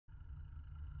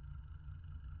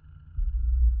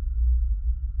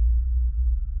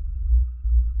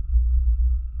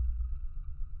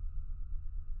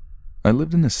I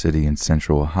lived in a city in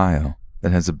central Ohio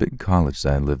that has a big college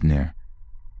that I live near.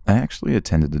 I actually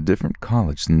attended a different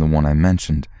college than the one I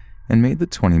mentioned and made the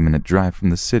 20-minute drive from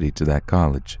the city to that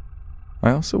college.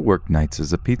 I also worked nights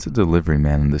as a pizza delivery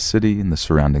man in the city and the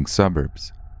surrounding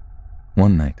suburbs.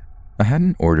 One night, I had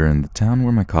an order in the town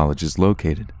where my college is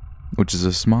located, which is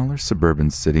a smaller suburban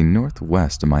city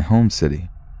northwest of my home city.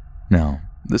 Now,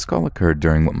 this call occurred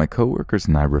during what my coworkers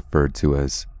and I referred to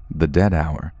as the dead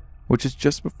hour, which is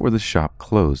just before the shop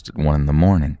closed at 1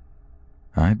 a.m.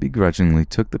 I begrudgingly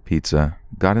took the pizza,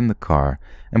 got in the car,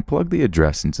 and plugged the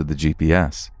address into the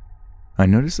GPS. I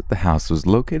noticed that the house was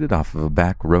located off of a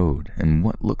back road in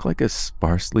what looked like a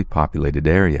sparsely populated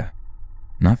area.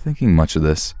 Not thinking much of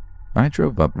this, I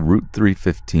drove up Route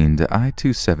 315 to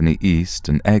I-270 East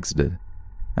and exited.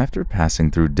 After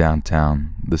passing through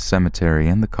downtown, the cemetery,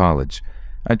 and the college,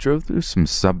 I drove through some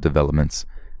subdevelopments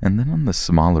and then on the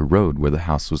smaller road where the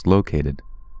house was located.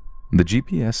 The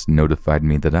GPS notified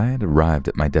me that I had arrived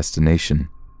at my destination,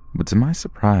 but to my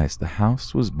surprise, the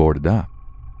house was boarded up.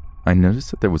 I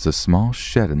noticed that there was a small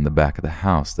shed in the back of the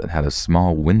house that had a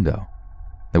small window.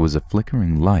 There was a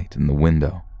flickering light in the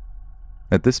window.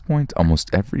 At this point,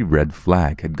 almost every red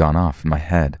flag had gone off in my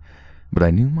head, but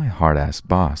I knew my hard-ass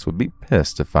boss would be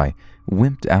pissed if I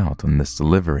wimped out on this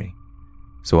delivery.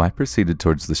 So I proceeded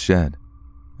towards the shed.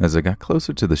 As I got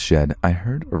closer to the shed, I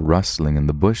heard a rustling in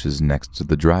the bushes next to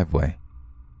the driveway.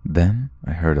 Then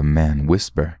I heard a man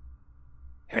whisper,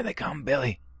 "Here they come,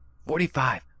 Billy.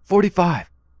 45,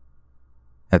 45.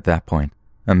 At that point,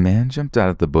 a man jumped out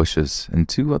of the bushes and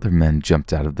 2 other men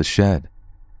jumped out of the shed.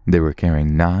 They were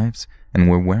carrying knives and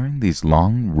were wearing these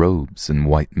long robes and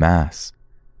white masks.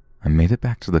 I made it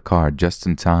back to the car just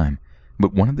in time,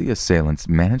 but one of the assailants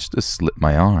managed to slip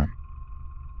my arm.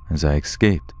 As I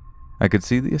escaped, I could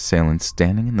see the assailant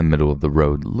standing in the middle of the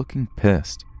road looking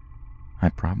pissed. I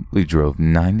probably drove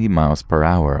 90 miles per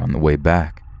hour on the way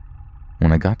back.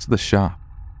 When I got to the shop,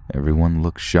 everyone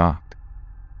looked shocked.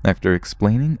 After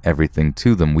explaining everything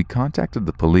to them, we contacted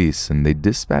the police and they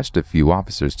dispatched a few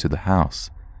officers to the house.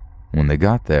 When they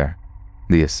got there,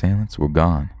 the assailants were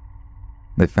gone.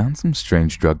 They found some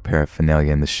strange drug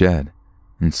paraphernalia in the shed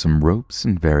and some ropes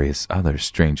and various other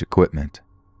strange equipment.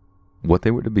 What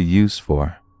they were to be used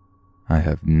for, I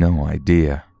have no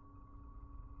idea.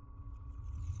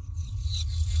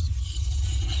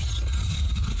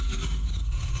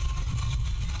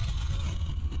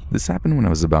 This happened when I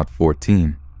was about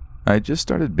 14. I had just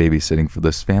started babysitting for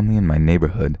this family in my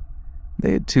neighborhood.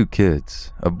 They had 2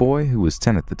 kids, a boy who was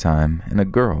 10 at the time and a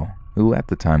girl who at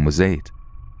the time was 8.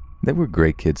 They were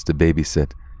great kids to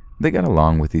babysit. They got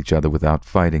along with each other without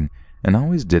fighting and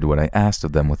always did what I asked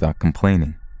of them without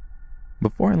complaining.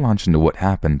 Before I launch into what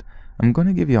happened, I'm going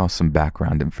to give you all some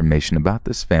background information about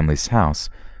this family's house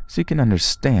so you can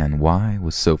understand why I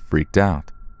was so freaked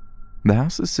out. The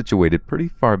house is situated pretty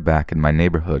far back in my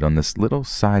neighborhood on this little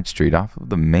side street off of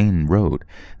the main road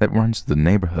that runs through the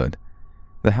neighborhood.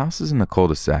 The house is in a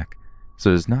cul-de-sac, so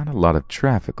there's not a lot of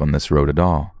traffic on this road at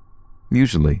all.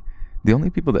 Usually, the only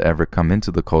people that ever come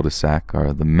into the cul-de-sac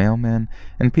are the mailman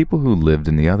and people who lived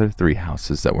in the other 3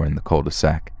 houses that were in the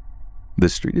cul-de-sac. The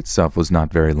street itself was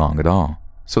not very long at all,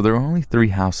 so there were only 3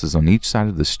 houses on each side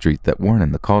of the street that weren't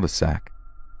in the cul-de-sac.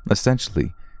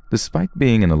 Essentially, despite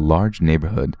being in a large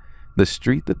neighborhood, the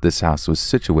street that this house was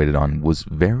situated on was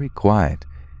very quiet,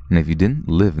 and if you didn't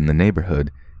live in the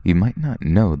neighborhood, you might not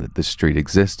know that this street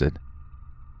existed.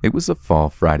 It was a fall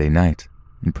Friday night.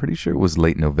 I'm pretty sure it was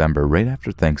late November, right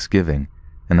after Thanksgiving,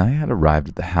 and I had arrived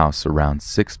at the house around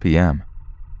 6 p.m.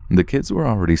 The kids were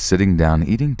already sitting down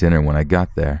eating dinner when I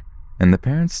got there, and the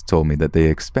parents told me that they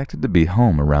expected to be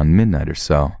home around midnight or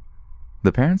so.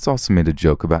 The parents also made a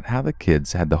joke about how the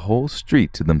kids had the whole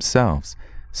street to themselves,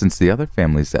 since the other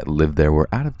families that lived there were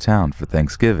out of town for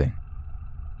Thanksgiving.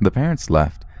 The parents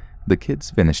left, the kids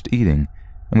finished eating,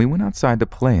 and we went outside to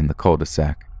play in the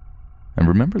cul-de-sac. I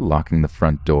remember locking the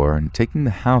front door and taking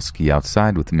the house key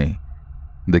outside with me.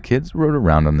 The kids rode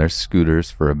around on their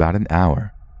scooters for about an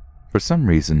hour. For some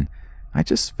reason, I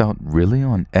just felt really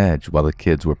on edge while the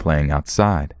kids were playing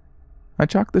outside. I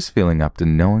chalked this feeling up to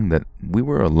knowing that we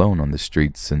were alone on the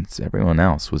street since everyone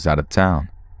else was out of town.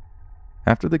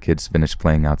 After the kids finished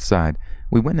playing outside,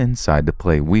 we went inside to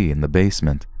play Wii in the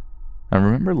basement. I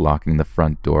remember locking the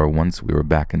front door once we were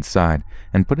back inside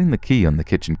and putting the key on the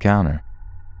kitchen counter.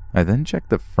 I then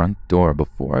checked the front door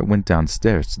before I went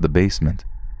downstairs to the basement.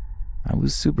 I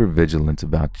was super vigilant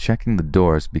about checking the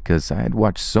doors because I had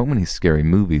watched so many scary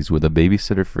movies where the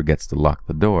babysitter forgets to lock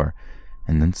the door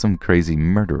and then some crazy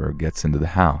murderer gets into the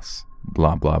house,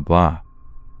 blah blah blah.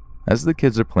 As the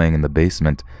kids are playing in the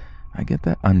basement, I get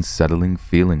that unsettling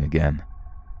feeling again.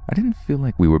 I didn't feel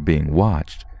like we were being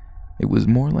watched. It was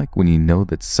more like when you know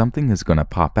that something is going to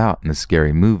pop out in a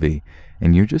scary movie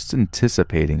and you're just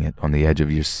anticipating it on the edge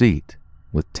of your seat,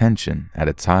 with tension at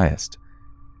its highest.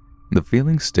 The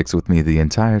feeling sticks with me the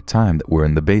entire time that we're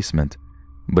in the basement,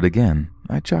 but again,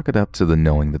 I chalk it up to the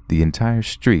knowing that the entire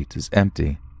street is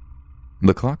empty.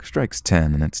 The clock strikes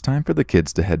 10 and it's time for the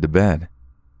kids to head to bed.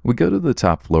 We go to the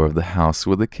top floor of the house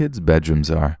where the kids'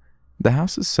 bedrooms are. The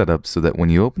house is set up so that when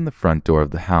you open the front door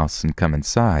of the house and come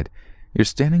inside, you're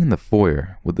standing in the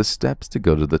foyer with the steps to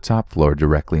go to the top floor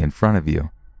directly in front of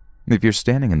you. If you're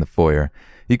standing in the foyer,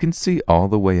 you can see all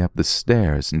the way up the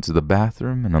stairs into the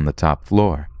bathroom and on the top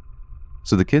floor.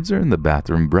 So the kids are in the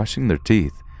bathroom brushing their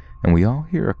teeth, and we all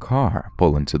hear a car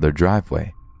pull into their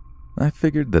driveway. I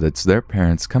figured that it's their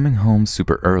parents coming home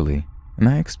super early, and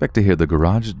I expect to hear the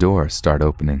garage door start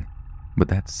opening, but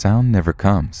that sound never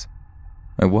comes.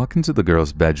 I walk into the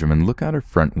girl's bedroom and look out her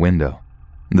front window.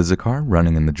 There's a car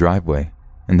running in the driveway,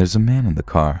 and there's a man in the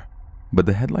car, but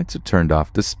the headlights are turned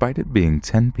off despite it being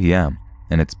 10 p.m.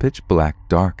 and it's pitch black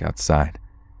dark outside.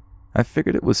 I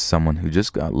figured it was someone who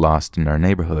just got lost in our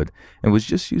neighborhood and was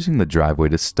just using the driveway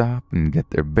to stop and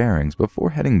get their bearings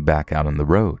before heading back out on the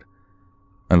road.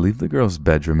 I leave the girl's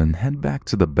bedroom and head back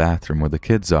to the bathroom where the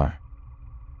kids are.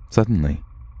 Suddenly,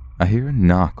 I hear a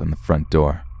knock on the front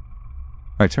door.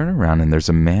 I turn around and there's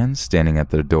a man standing at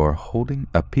their door holding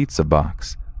a pizza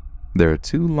box. There are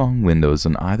 2 long windows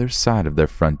on either side of their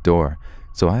front door,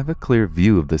 so I have a clear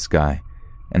view of this guy,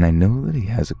 and I know that he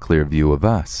has a clear view of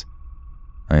us.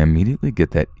 I immediately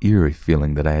get that eerie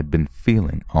feeling that I had been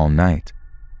feeling all night.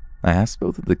 I asked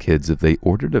both of the kids if they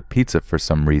ordered a pizza for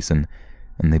some reason,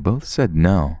 and they both said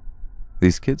no.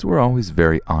 These kids were always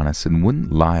very honest and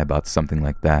wouldn't lie about something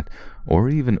like that, or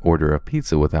even order a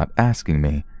pizza without asking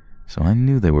me, so I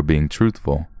knew they were being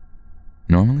truthful.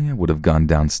 Normally I would have gone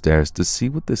downstairs to see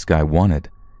what this guy wanted.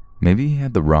 Maybe he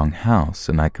had the wrong house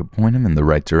and I could point him in the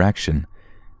right direction,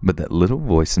 but that little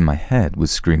voice in my head was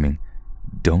screaming,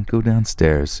 "Don't go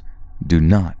downstairs. Do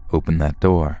not open that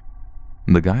door."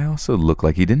 The guy also looked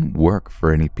like he didn't work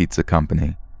for any pizza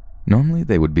company. Normally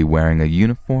they would be wearing a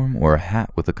uniform or a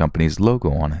hat with the company's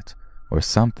logo on it, or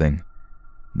something.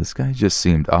 This guy just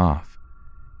seemed off.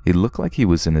 He looked like he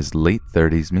was in his late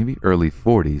 30s, maybe early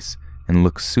 40s, and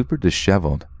looked super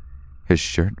disheveled. His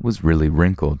shirt was really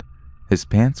wrinkled. His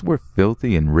pants were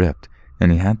filthy and ripped,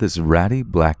 and he had this ratty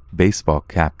black baseball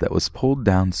cap that was pulled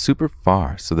down super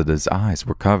far so that his eyes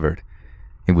were covered.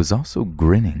 He was also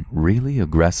grinning really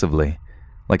aggressively,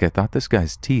 like I thought this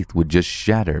guy's teeth would just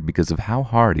shatter because of how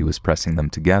hard he was pressing them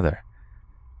together.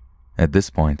 At this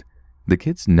point, the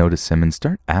kids notice him and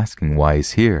start asking why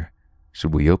he's here.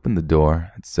 Should we open the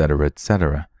door, etc.,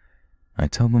 etc. I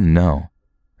tell them no,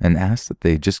 and ask that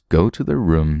they just go to their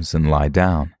rooms and lie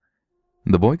down.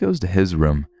 The boy goes to his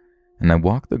room, and I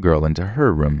walk the girl into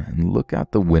her room and look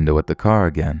out the window at the car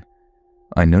again.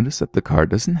 I notice that the car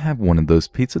doesn't have one of those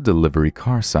pizza delivery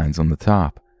car signs on the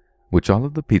top, which all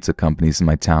of the pizza companies in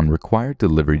my town require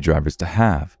delivery drivers to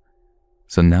have.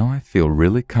 So now I feel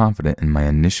really confident in my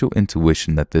initial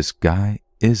intuition that this guy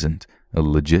isn't a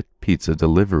legit pizza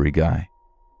delivery guy.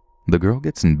 The girl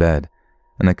gets in bed,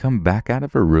 and I come back out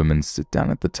of her room and sit down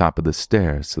at the top of the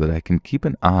stairs so that I can keep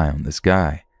an eye on this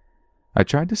guy. I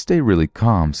tried to stay really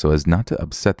calm so as not to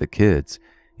upset the kids,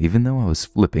 even though I was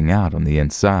flipping out on the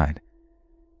inside.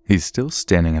 He's still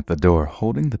standing at the door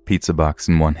holding the pizza box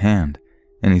in one hand,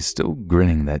 and he's still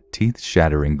grinning that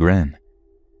teeth-shattering grin.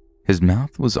 His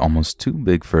mouth was almost too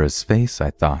big for his face,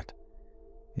 I thought.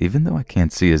 Even though I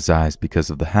can't see his eyes because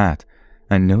of the hat,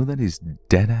 I know that he's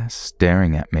dead-ass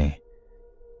staring at me.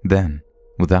 Then,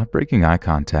 without breaking eye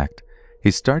contact,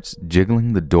 he starts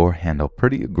jiggling the door handle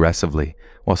pretty aggressively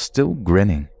while still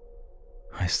grinning.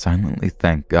 I silently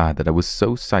thank God that I was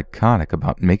so psychotic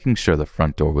about making sure the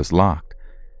front door was locked.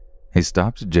 He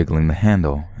stops jiggling the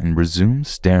handle and resumes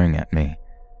staring at me.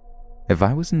 If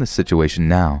I was in this situation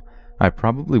now, I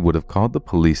probably would have called the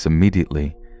police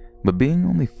immediately, but being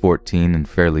only 14 and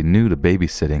fairly new to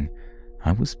babysitting,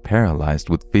 I was paralyzed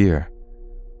with fear.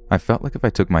 I felt like if I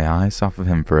took my eyes off of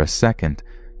him for a second,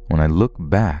 when I looked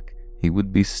back, he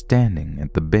would be standing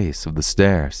at the base of the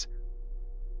stairs.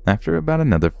 After about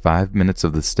another 5 minutes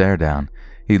of the stare down,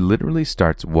 he literally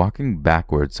starts walking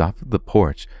backwards off of the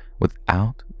porch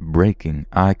without breaking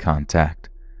eye contact.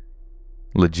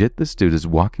 Legit, this dude is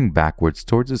walking backwards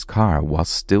towards his car while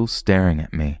still staring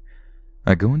at me.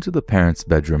 I go into the parents'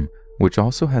 bedroom, which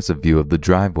also has a view of the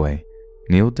driveway,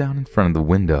 kneel down in front of the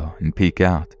window and peek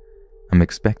out. I'm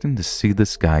expecting to see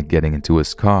this guy getting into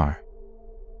his car.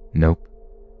 Nope.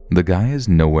 The guy is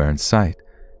nowhere in sight,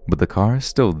 but the car is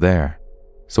still there.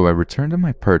 So I returned to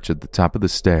my perch at the top of the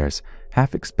stairs,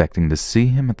 half expecting to see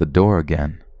him at the door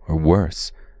again, or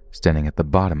worse, standing at the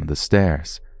bottom of the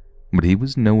stairs. But he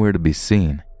was nowhere to be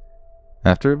seen.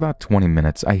 After about 20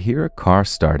 minutes, I hear a car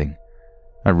starting.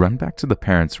 I run back to the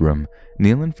parents' room,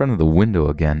 kneel in front of the window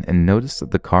again, and notice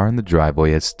that the car in the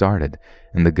driveway has started,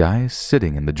 and the guy is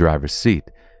sitting in the driver's seat,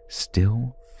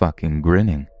 still fucking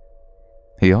grinning.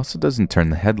 He also doesn't turn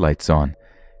the headlights on.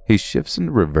 He shifts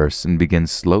into reverse and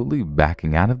begins slowly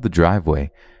backing out of the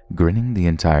driveway, grinning the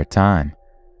entire time.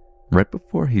 Right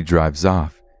before he drives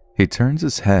off, he turns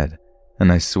his head,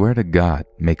 and I swear to God,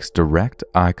 makes direct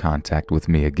eye contact with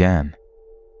me again.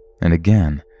 And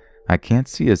again, I can't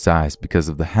see his eyes because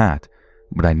of the hat,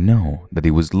 but I know that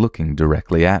he was looking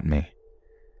directly at me.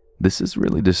 This is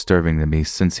really disturbing to me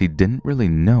since he didn't really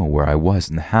know where I was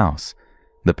in the house.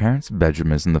 The parents'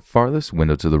 bedroom is in the farthest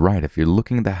window to the right if you're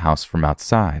looking at the house from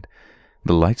outside.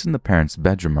 The lights in the parents'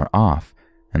 bedroom are off,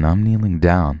 and I'm kneeling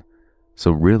down.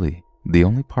 So really, the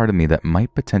only part of me that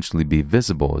might potentially be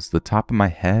visible is the top of my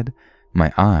head,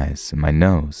 my eyes, and my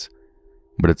nose.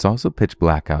 But it's also pitch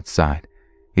black outside.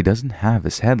 He doesn't have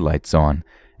his headlights on,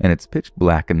 and it's pitch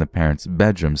black in the parents'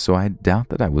 bedroom, so I doubt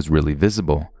that I was really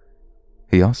visible.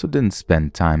 He also didn't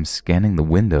spend time scanning the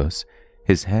windows.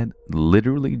 His head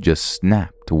literally just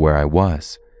snapped to where I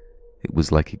was. It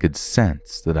was like he could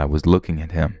sense that I was looking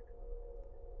at him.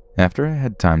 After I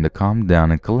had time to calm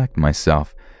down and collect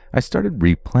myself, I started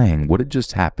replaying what had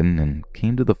just happened and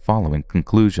came to the following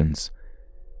conclusions.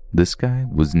 This guy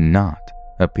was not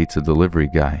a pizza delivery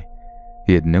guy.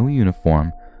 He had no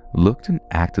uniform, looked and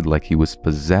acted like he was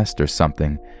possessed or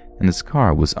something, and his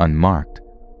car was unmarked.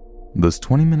 Those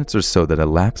 20 minutes or so that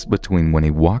elapsed between when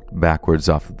he walked backwards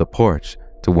off of the porch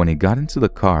to when he got into the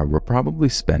car were probably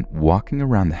spent walking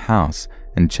around the house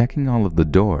and checking all of the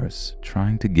doors,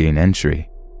 trying to gain entry.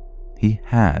 He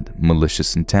had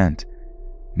malicious intent.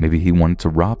 Maybe he wanted to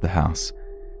rob the house.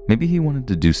 Maybe he wanted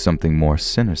to do something more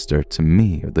sinister to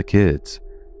me or the kids.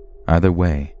 Either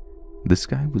way, this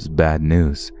guy was bad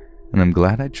news, and I'm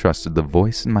glad I trusted the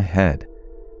voice in my head.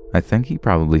 I think he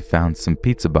probably found some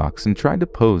pizza box and tried to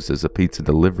pose as a pizza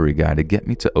delivery guy to get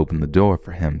me to open the door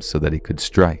for him so that he could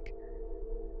strike.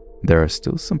 There are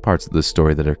still some parts of the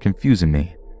story that are confusing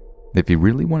me. If he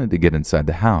really wanted to get inside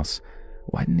the house,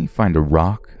 why didn't he find a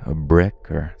rock, a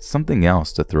brick, or something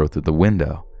else to throw through the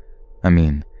window? I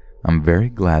mean, I'm very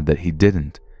glad that he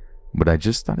didn't, but I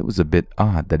just thought it was a bit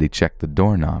odd that he checked the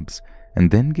doorknobs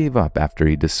and then gave up after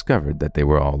he discovered that they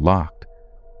were all locked.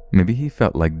 Maybe he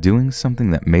felt like doing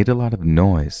something that made a lot of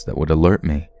noise that would alert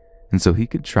me, and so he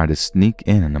could try to sneak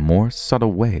in a more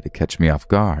subtle way to catch me off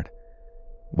guard.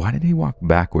 Why did he walk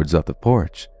backwards up the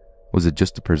porch? Was it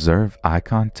just to preserve eye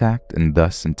contact and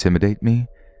thus intimidate me?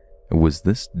 Or was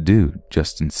this dude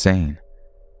just insane?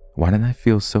 Why did I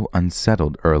feel so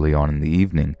unsettled early on in the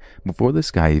evening before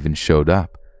this guy even showed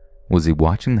up? Was he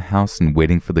watching the house and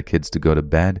waiting for the kids to go to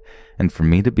bed and for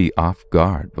me to be off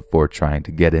guard before trying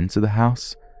to get into the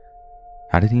house?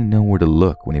 How did he know where to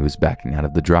look when he was backing out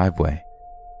of the driveway?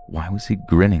 Why was he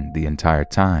grinning the entire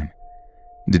time?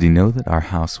 Did he know that our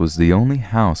house was the only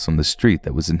house on the street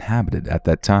that was inhabited at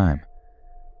that time?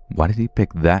 Why did he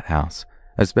pick that house,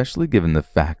 especially given the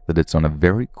fact that it's on a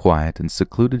very quiet and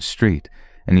secluded street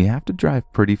and you have to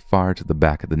drive pretty far to the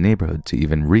back of the neighborhood to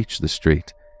even reach the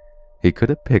street? He could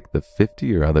have picked the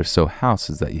 50 or other so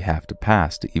houses that you have to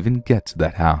pass to even get to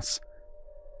that house.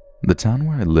 The town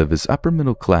where I live is upper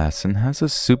middle class and has a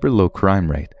super low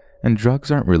crime rate, and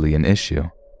drugs aren't really an issue.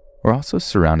 We're also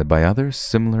surrounded by other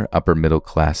similar upper middle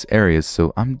class areas,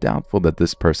 so I'm doubtful that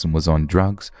this person was on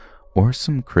drugs or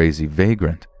some crazy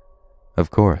vagrant. Of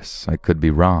course, I could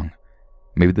be wrong.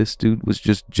 Maybe this dude was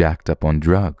just jacked up on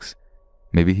drugs.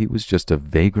 Maybe he was just a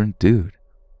vagrant dude.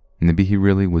 Maybe he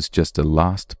really was just a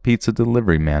lost pizza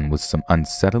delivery man with some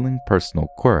unsettling personal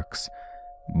quirks.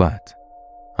 But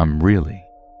I'm really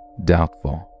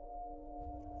doubtful.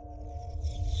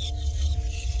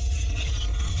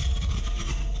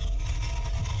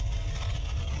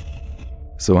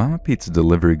 So I'm a pizza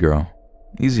delivery girl.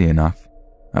 Easy enough.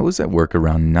 I was at work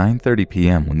around 9:30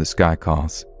 p.m. when this guy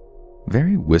calls.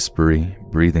 Very whispery,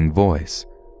 breathing voice.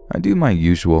 I do my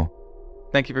usual,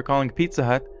 "Thank you for calling Pizza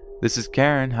Hut. This is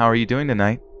Karen. How are you doing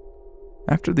tonight?"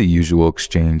 After the usual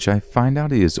exchange, I find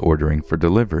out he is ordering for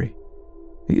delivery.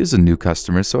 He is a new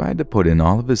customer, so I had to put in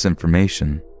all of his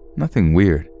information. Nothing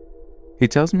weird. He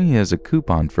tells me he has a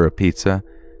coupon for a pizza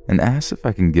and asks if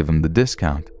I can give him the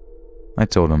discount. I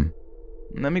told him,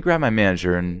 "Let me grab my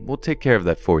manager and we'll take care of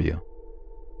that for you."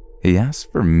 He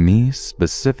asked for me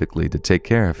specifically to take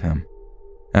care of him.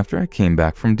 After I came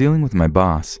back from dealing with my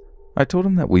boss, I told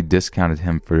him that we discounted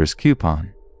him for his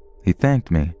coupon. He thanked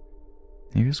me.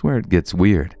 Here's where it gets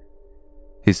weird.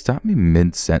 He stopped me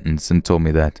mid-sentence and told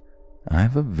me that I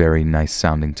have a very nice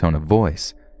sounding tone of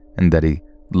voice and that he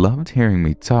loved hearing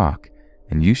me talk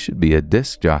and you should be a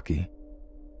disc jockey.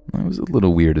 I was a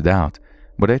little weirded out,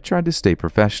 but I tried to stay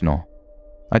professional.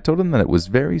 I told him that it was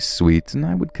very sweet and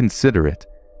I would consider it.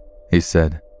 He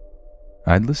said,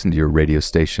 "I'd listen to your radio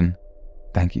station.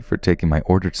 Thank you for taking my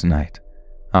order tonight.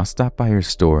 I'll stop by your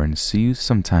store and see you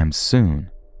sometime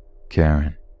soon,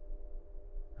 Karen."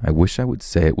 I wish I would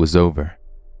say it was over,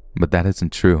 but that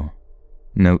isn't true.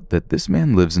 Note that this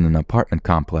man lives in an apartment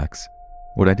complex.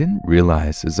 What I didn't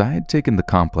realize is I had taken the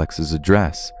complex's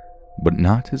address, but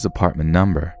not his apartment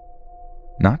number.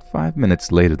 Not 5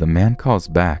 minutes later, the man calls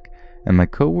back, and my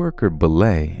coworker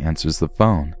Belay answers the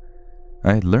phone.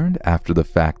 I had learned after the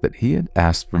fact that he had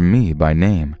asked for me by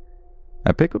name.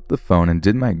 I picked up the phone and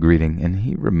did my greeting, and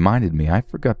he reminded me I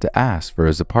forgot to ask for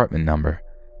his apartment number.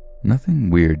 Nothing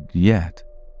weird yet.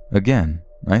 Again,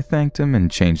 I thanked him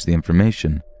and changed the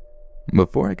information.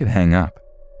 Before I could hang up,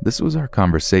 this was our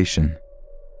conversation.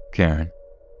 Karen: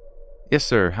 "Yes,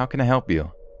 sir, how can I help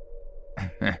you?"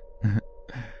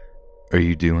 "Are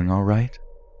you doing all right?"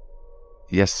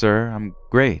 "Yes, sir, I'm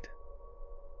great."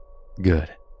 "Good.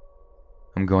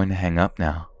 I'm going to hang up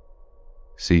now.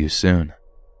 See you soon."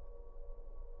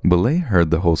 Belay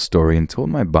heard the whole story and told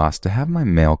my boss to have my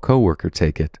male coworker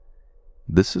take it.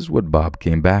 This is what Bob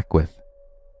came back with.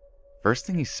 "First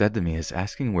thing he said to me is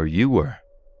asking where you were."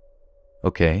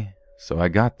 Okay, so I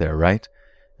got there, right?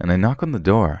 And I knock on the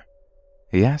door.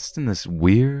 He asked in this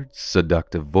weird,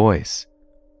 seductive voice,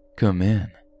 "Come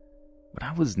in." But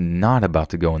I was not about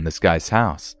to go in this guy's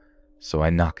house, so I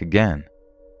knock again.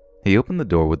 He opened the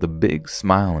door with a big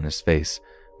smile on his face,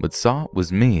 but saw it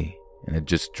was me, and it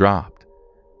just dropped.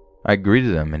 I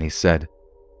greeted him, and he said,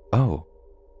 "Oh,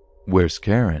 where's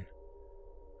Karen?"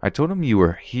 I told him you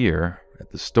were here, at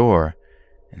the store,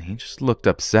 and he just looked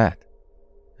upset.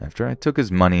 After I took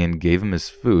his money and gave him his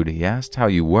food, he asked how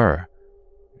you were.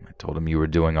 I told him you were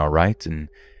doing all right, and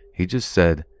he just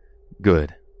said,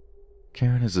 "Good.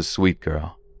 Karen is a sweet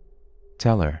girl.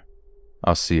 Tell her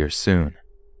I'll see her soon."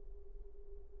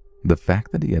 The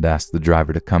fact that he had asked the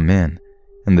driver to come in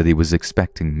and that he was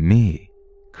expecting me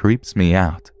creeps me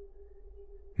out.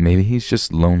 Maybe he's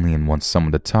just lonely and wants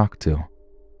someone to talk to.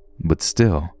 But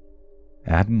still,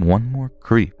 add one more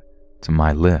creep to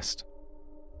my list.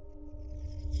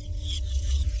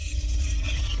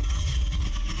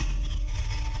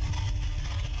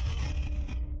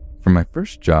 For my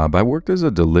first job, I worked as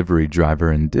a delivery driver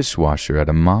and dishwasher at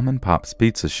a mom-and-pop's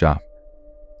pizza shop.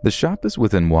 The shop is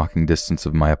within walking distance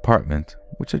of my apartment,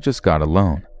 which I just got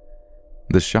alone.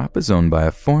 The shop is owned by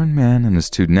a foreign man and his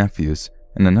 2 nephews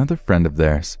and another friend of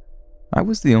theirs. I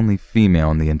was the only female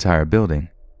in the entire building.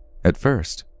 At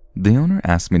first, the owner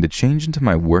asked me to change into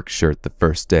my work shirt the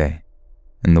first day,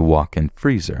 in the walk-in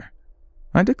freezer.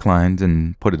 I declined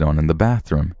and put it on in the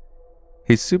bathroom.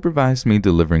 He supervised me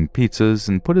delivering pizzas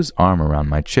and put his arm around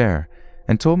my chair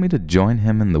and told me to join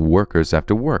him and the workers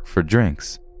after work for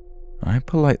drinks. I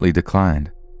politely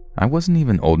declined. I wasn't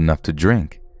even old enough to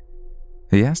drink.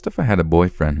 He asked if I had a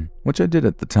boyfriend, which I did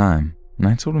at the time, and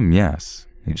I told him yes,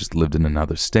 he just lived in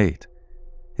another state.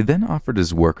 He then offered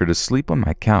his worker to sleep on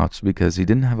my couch because he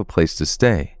didn't have a place to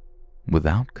stay,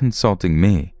 without consulting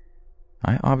me.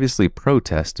 I obviously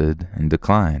protested and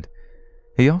declined.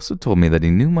 He also told me that he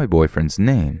knew my boyfriend's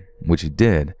name, which he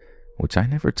did, which I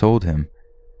never told him.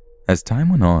 As time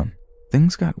went on,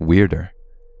 things got weirder.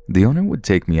 The owner would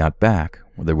take me out back,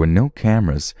 where there were no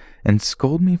cameras, and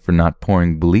scold me for not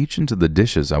pouring bleach into the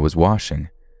dishes I was washing.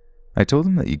 I told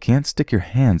him that you can't stick your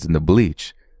hands in the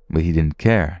bleach, but he didn't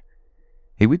care.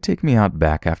 He would take me out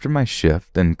back after my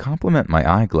shift and compliment my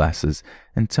eyeglasses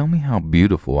and tell me how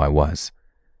beautiful I was.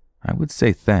 I would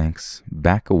say thanks,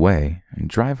 back away, and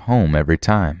drive home every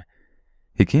time.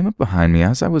 He came up behind me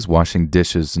as I was washing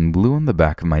dishes and blew on the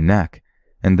back of my neck,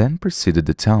 and then proceeded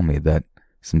to tell me that,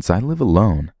 since I live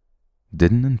alone,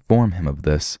 didn't inform him of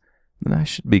this, that I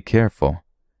should be careful.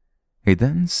 He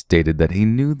then stated that he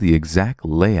knew the exact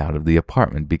layout of the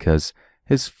apartment because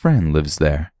his friend lives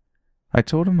there. I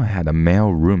told him I had a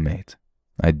male roommate.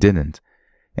 I didn't,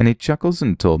 and he chuckles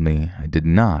and told me I did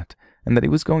not, and that he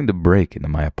was going to break into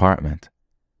my apartment.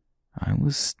 I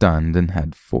was stunned and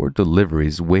had 4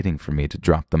 deliveries waiting for me to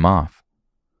drop them off.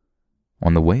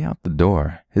 On the way out the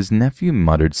door, his nephew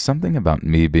muttered something about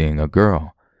me being a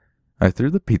girl. I threw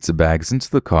the pizza bags into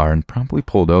the car and promptly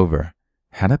pulled over,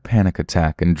 had a panic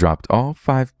attack and dropped all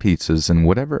 5 pizzas and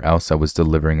whatever else I was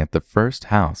delivering at the first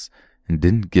house and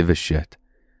didn't give a shit.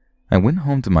 I went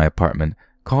home to my apartment,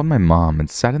 called my mom, and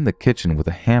sat in the kitchen with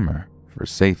a hammer for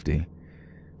safety.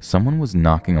 Someone was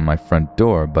knocking on my front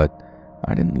door, but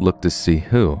I didn't look to see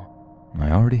who.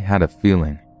 I already had a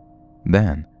feeling.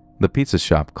 Then, the pizza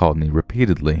shop called me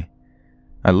repeatedly.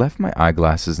 I left my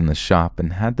eyeglasses in the shop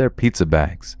and had their pizza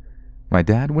bags. My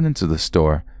dad went into the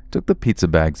store, took the pizza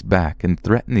bags back, and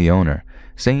threatened the owner,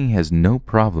 saying he has no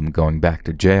problem going back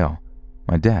to jail.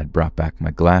 My dad brought back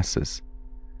my glasses.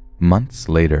 Months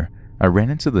later, I ran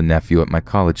into the nephew at my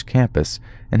college campus,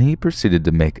 and he proceeded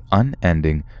to make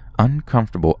unending,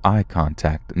 uncomfortable eye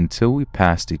contact until we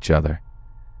passed each other.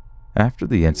 After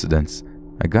the incidents,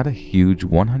 I got a huge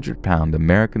 100-pound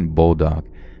American bulldog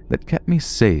that kept me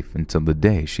safe until the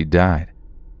day she died.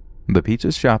 The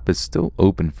pizza shop is still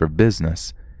open for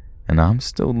business, and I'm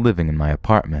still living in my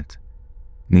apartment.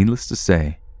 Needless to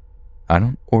say, I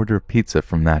don't order pizza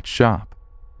from that shop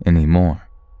anymore.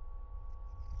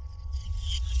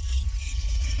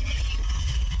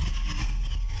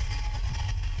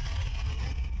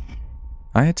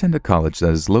 I attend a college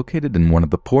that is located in one of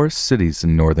the poorest cities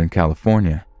in Northern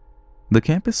California. The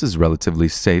campus is relatively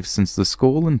safe since the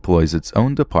school employs its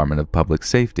own Department of Public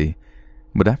Safety,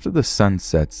 but after the sun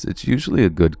sets, it's usually a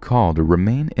good call to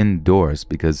remain indoors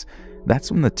because that's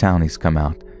when the townies come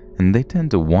out and they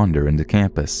tend to wander into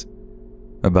campus.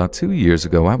 About 2 years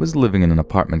ago, I was living in an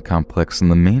apartment complex in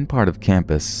the main part of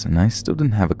campus, and I still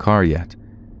didn't have a car yet.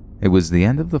 It was the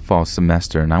end of the fall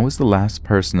semester, and I was the last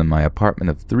person in my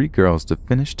apartment of 3 girls to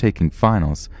finish taking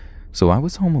finals, so I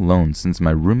was home alone since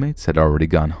my roommates had already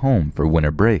gone home for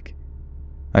winter break.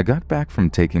 I got back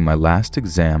from taking my last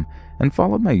exam and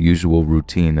followed my usual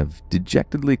routine of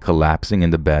dejectedly collapsing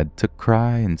into bed to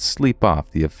cry and sleep off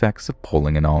the effects of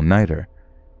pulling an all-nighter.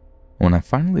 When I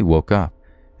finally woke up,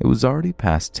 it was already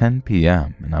past 10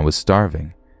 p.m. and I was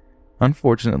starving.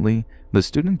 Unfortunately, the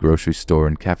student grocery store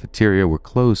and cafeteria were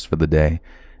closed for the day,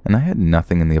 and I had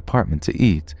nothing in the apartment to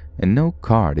eat and no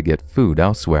car to get food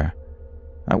elsewhere.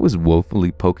 I was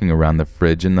woefully poking around the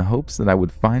fridge in the hopes that I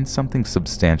would find something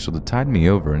substantial to tide me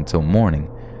over until morning,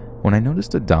 when I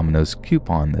noticed a Domino's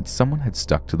coupon that someone had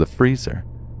stuck to the freezer.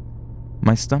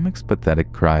 My stomach's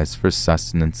pathetic cries for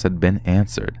sustenance had been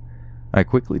answered. I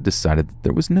quickly decided that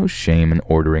there was no shame in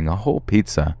ordering a whole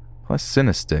pizza plus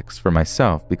Cinesticks for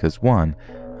myself because 1,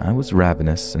 I was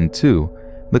ravenous, and 2,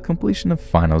 the completion of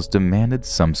finals demanded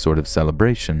some sort of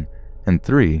celebration, and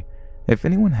 3, if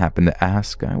anyone happened to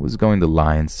ask, I was going to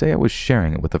lie and say I was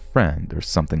sharing it with a friend or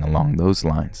something along those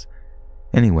lines.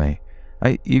 Anyway,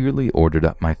 I eagerly ordered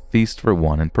up my feast for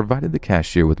 1 and provided the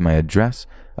cashier with my address,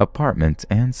 apartment,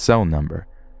 and cell number.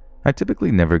 I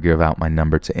typically never give out my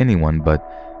number to anyone, but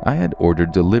I had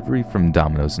ordered delivery from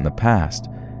Domino's in the past,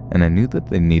 and I knew that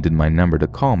they needed my number to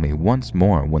call me once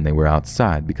more when they were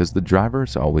outside because the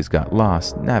drivers always got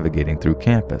lost navigating through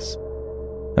campus.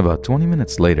 About 20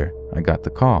 minutes later, I got the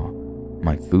call.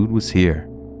 My food was here.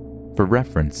 For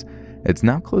reference, it's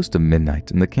now close to midnight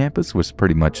and the campus was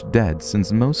pretty much dead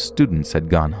since most students had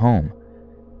gone home.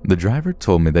 The driver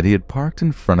told me that he had parked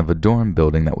in front of a dorm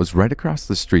building that was right across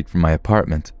the street from my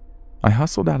apartment. I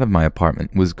hustled out of my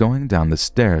apartment and was going down the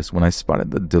stairs when I spotted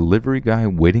the delivery guy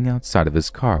waiting outside of his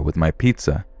car with my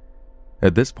pizza.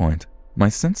 At this point, my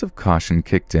sense of caution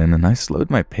kicked in and I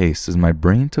slowed my pace as my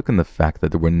brain took in the fact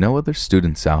that there were no other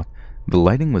students out, the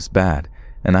lighting was bad,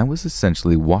 and I was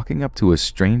essentially walking up to a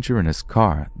stranger in his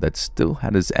car that still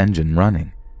had his engine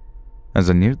running. As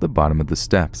I neared the bottom of the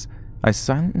steps, I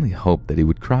silently hoped that he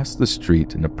would cross the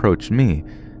street and approach me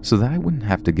so that I wouldn't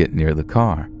have to get near the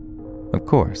car. Of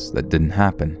course, that didn't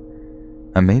happen.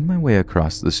 I made my way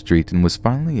across the street and was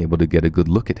finally able to get a good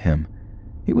look at him.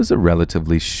 He was a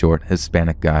relatively short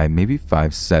Hispanic guy, maybe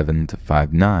 5'7" to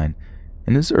 5'9",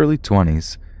 in his early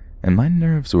 20s, and my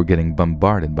nerves were getting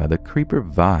bombarded by the creeper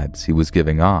vibes he was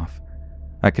giving off.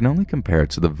 I can only compare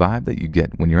it to the vibe that you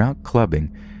get when you're out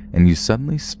clubbing and you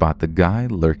suddenly spot the guy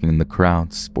lurking in the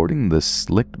crowd sporting the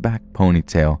slicked-back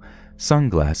ponytail,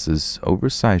 sunglasses,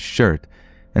 oversized shirt,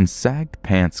 and sagged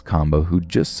pants combo who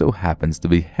just so happens to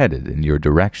be headed in your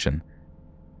direction.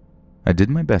 I did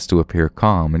my best to appear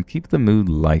calm and keep the mood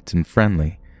light and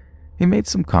friendly. He made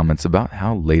some comments about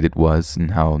how late it was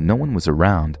and how no one was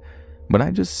around, but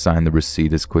I just signed the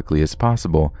receipt as quickly as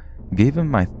possible, gave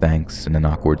him my thanks and an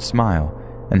awkward smile,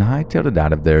 and hightailed it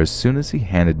out of there as soon as he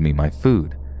handed me my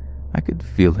food. I could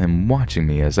feel him watching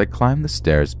me as I climbed the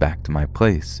stairs back to my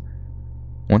place.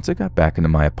 Once I got back into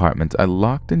my apartment, I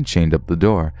locked and chained up the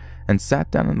door and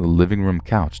sat down on the living room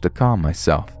couch to calm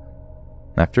myself.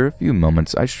 After a few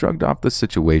moments, I shrugged off the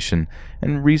situation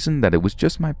and reasoned that it was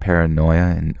just my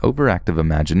paranoia and overactive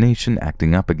imagination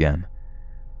acting up again.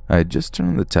 I had just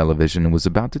turned on the television and was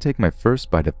about to take my first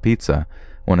bite of pizza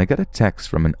when I got a text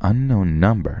from an unknown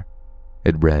number.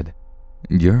 It read,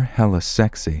 "You're hella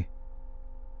sexy."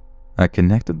 I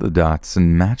connected the dots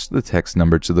and matched the text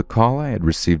number to the call I had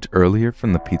received earlier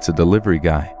from the pizza delivery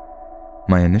guy.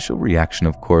 My initial reaction,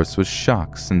 of course, was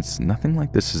shock, since nothing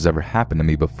like this has ever happened to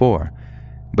me before,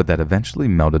 but that eventually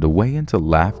melted away into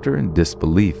laughter and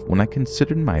disbelief when I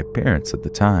considered my appearance at the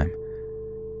time.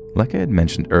 Like I had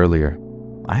mentioned earlier,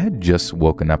 I had just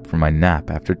woken up from my nap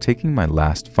after taking my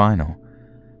last final.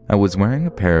 I was wearing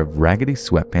a pair of raggedy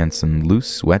sweatpants and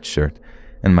loose sweatshirt,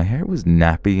 and my hair was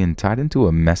nappy and tied into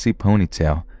a messy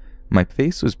ponytail. My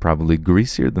face was probably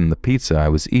greasier than the pizza I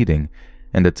was eating,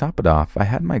 and to top it off, I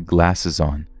had my glasses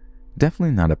on.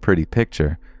 Definitely not a pretty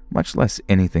picture, much less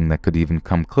anything that could even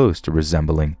come close to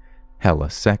resembling hella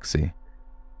sexy.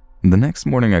 The next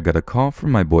morning, I got a call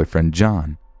from my boyfriend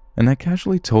John, and I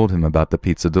casually told him about the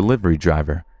pizza delivery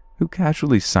driver, who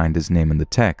casually signed his name in the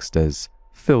text as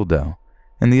Phildo,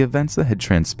 and the events that had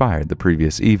transpired the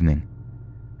previous evening.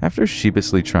 After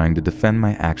sheepishly trying to defend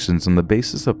my actions on the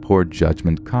basis of poor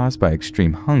judgment caused by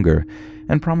extreme hunger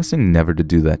and promising never to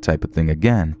do that type of thing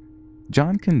again,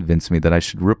 John convinced me that I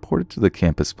should report it to the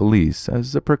campus police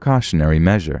as a precautionary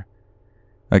measure.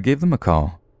 I gave them a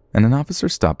call, and an officer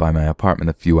stopped by my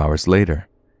apartment a few hours later.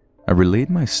 I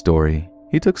relayed my story,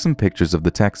 he took some pictures of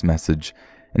the text message,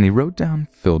 and he wrote down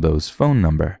Phildo's phone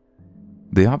number.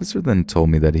 The officer then told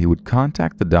me that he would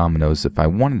contact the Domino's if I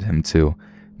wanted him to,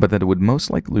 but that it would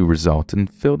most likely result in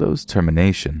Phildo's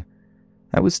termination.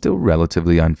 I was still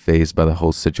relatively unfazed by the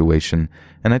whole situation,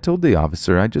 and I told the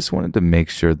officer I just wanted to make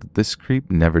sure that this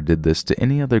creep never did this to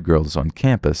any other girls on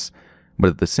campus,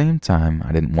 but at the same time,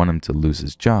 I didn't want him to lose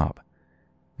his job.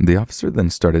 The officer then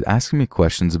started asking me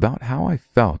questions about how I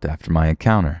felt after my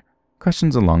encounter.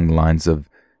 Questions along the lines of,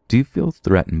 do you feel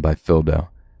threatened by Phildo?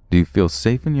 Do you feel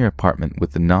safe in your apartment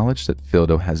with the knowledge that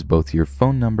Phildo has both your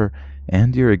phone number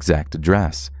and your exact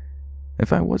address?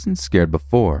 If I wasn't scared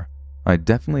before, I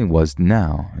definitely was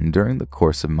now, and during the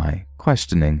course of my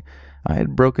questioning, I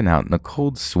had broken out in a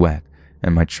cold sweat,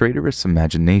 and my traitorous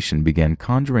imagination began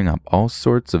conjuring up all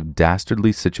sorts of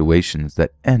dastardly situations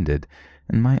that ended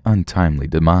in my untimely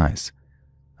demise.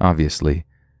 Obviously,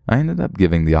 I ended up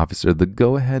giving the officer the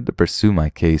go-ahead to pursue my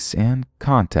case and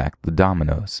contact the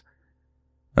Domino's.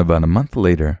 About a month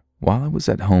later, while I was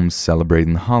at home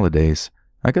celebrating the holidays,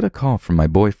 I got a call from my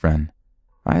boyfriend.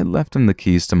 I had left him the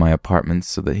keys to my apartment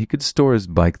so that he could store his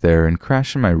bike there and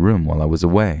crash in my room while I was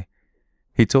away.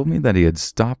 He told me that he had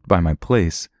stopped by my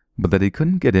place, but that he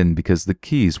couldn't get in because the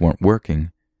keys weren't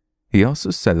working. He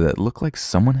also said that it looked like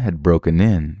someone had broken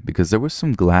in because there was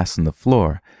some glass on the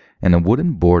floor and a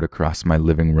wooden board across my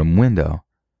living room window.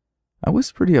 I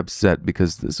was pretty upset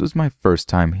because this was my first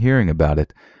time hearing about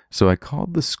it, so I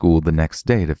called the school the next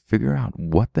day to figure out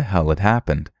what the hell had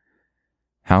happened.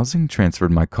 Housing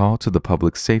transferred my call to the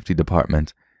public safety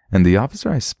department, and the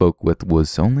officer I spoke with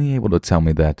was only able to tell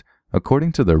me that,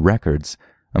 according to their records,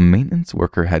 a maintenance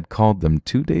worker had called them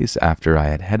 2 days after I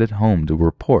had headed home to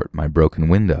report my broken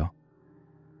window.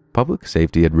 Public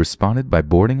safety had responded by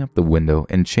boarding up the window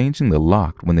and changing the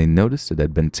lock when they noticed it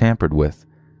had been tampered with.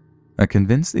 I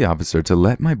convinced the officer to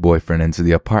let my boyfriend into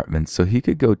the apartment so he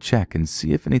could go check and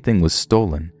see if anything was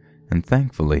stolen, and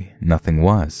thankfully, nothing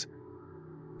was.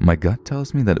 My gut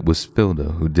tells me that it was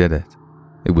Phildo who did it.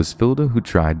 It was Phildo who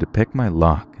tried to pick my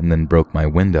lock and then broke my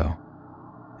window.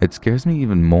 It scares me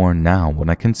even more now when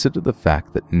I consider the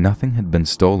fact that nothing had been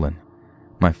stolen.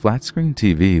 My flat-screen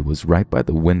TV was right by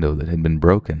the window that had been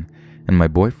broken, and my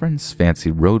boyfriend's fancy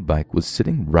road bike was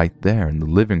sitting right there in the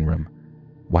living room.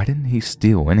 Why didn't he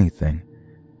steal anything?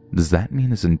 Does that mean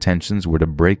his intentions were to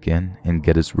break in and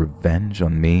get his revenge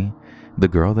on me, the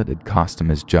girl that had cost him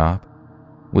his job?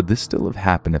 Would this still have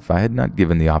happened if I had not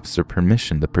given the officer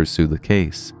permission to pursue the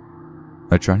case?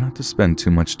 I try not to spend too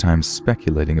much time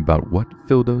speculating about what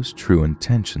Phildo's true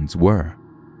intentions were,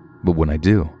 but when I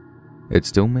do, it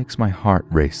still makes my heart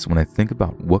race when I think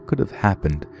about what could have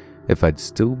happened if I'd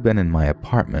still been in my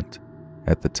apartment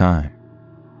at the time.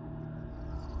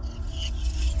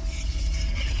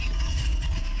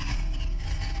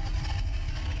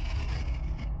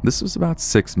 This was about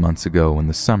 6 months ago in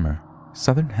the summer,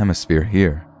 Southern Hemisphere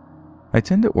here. I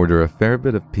tend to order a fair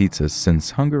bit of pizza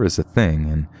since hunger is a thing,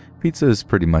 and pizza is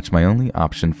pretty much my only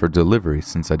option for delivery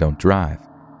since I don't drive.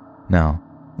 Now,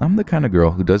 I'm the kind of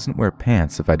girl who doesn't wear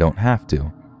pants if I don't have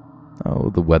to. Oh,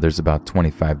 the weather's about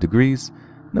 25 degrees,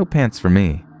 no pants for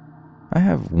me. I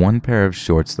have one pair of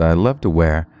shorts that I love to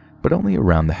wear, but only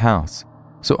around the house,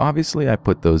 so obviously I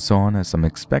put those on as I'm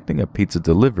expecting a pizza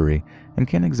delivery and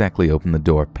can't exactly open the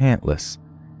door pantless.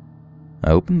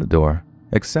 I open the door,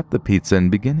 accept the pizza, and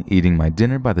begin eating my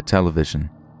dinner by the television.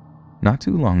 Not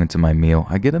too long into my meal,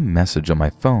 I get a message on my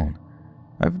phone.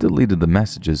 I've deleted the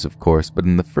messages, of course, but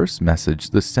in the first message,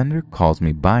 the sender calls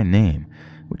me by name,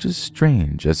 which is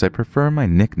strange as I prefer my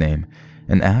nickname,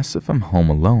 and asks if I'm home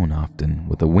alone often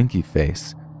with a winky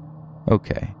face.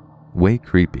 Okay, way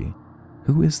creepy.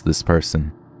 Who is this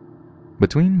person?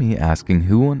 Between me asking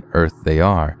who on earth they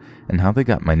are and how they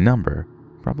got my number,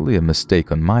 probably a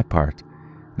mistake on my part,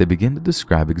 they begin to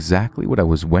describe exactly what I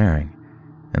was wearing,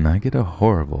 and I get a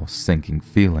horrible sinking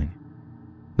feeling.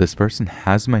 This person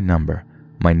has my number,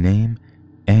 my name,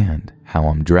 and how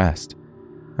I'm dressed.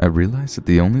 I realize that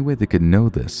the only way they could know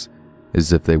this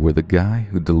is if they were the guy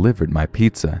who delivered my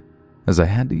pizza, as I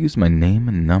had to use my name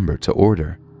and number to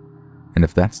order. And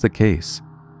if that's the case,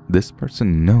 this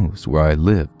person knows where I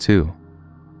live too.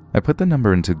 I put the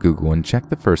number into Google and checked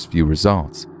the first few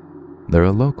results. They're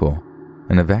a local,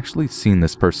 and I've actually seen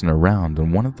this person around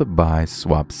on one of the buy,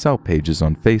 swap, sell pages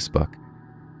on Facebook.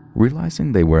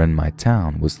 Realizing they were in my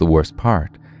town was the worst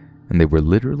part, and they were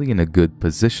literally in a good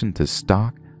position to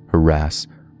stalk, harass,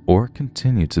 or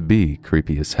continue to be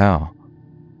creepy as hell.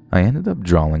 I ended up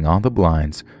drawing all the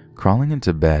blinds, crawling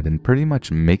into bed, and pretty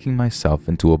much making myself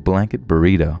into a blanket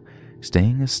burrito,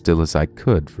 staying as still as I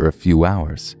could for a few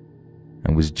hours.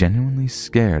 I was genuinely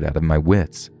scared out of my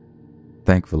wits.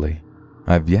 Thankfully,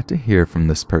 I've yet to hear from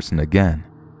this person again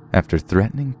after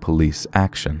threatening police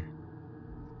action.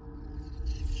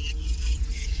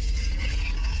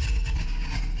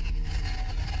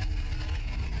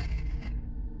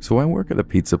 So I work at a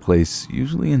pizza place,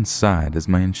 usually inside, as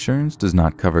my insurance does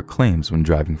not cover claims when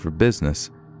driving for business,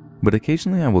 but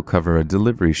occasionally I will cover a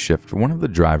delivery shift for one of the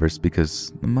drivers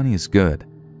because the money is good.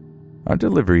 Our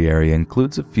delivery area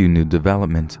includes a few new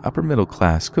development,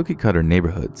 upper-middle-class, cookie-cutter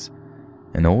neighborhoods,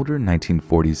 an older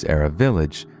 1940s-era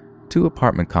village, 2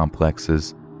 apartment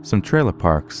complexes, some trailer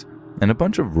parks, and a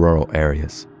bunch of rural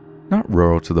areas. Not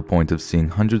rural to the point of seeing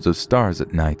hundreds of stars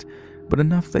at night, but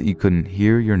enough that you couldn't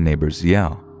hear your neighbors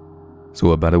yell.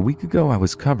 So about a week ago, I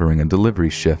was covering a delivery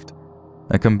shift.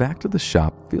 I come back to the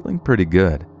shop feeling pretty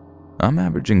good. I'm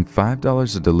averaging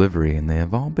 $5 a delivery, and they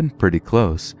have all been pretty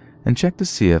close, and check to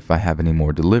see if I have any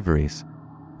more deliveries.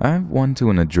 I have one to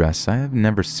an address I have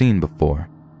never seen before.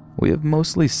 We have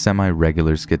mostly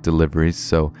semi-regulars get deliveries,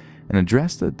 so an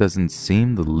address that doesn't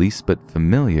seem the least bit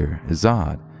familiar is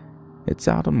odd. It's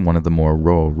out on one of the more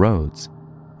rural roads.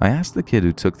 I asked the kid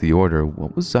who took the order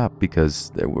what was up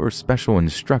because there were special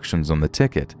instructions on the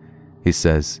ticket. He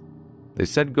says, "They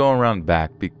said go around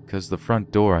back because the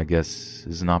front door, I guess,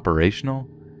 isn't operational."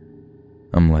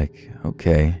 I'm like,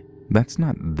 okay, that's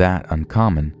not that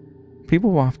uncommon.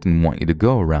 People often want you to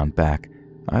go around back.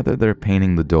 Either they're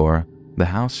painting the door, the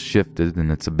house shifted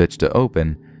and it's a bitch to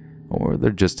open, or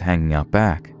they're just hanging out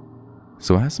back.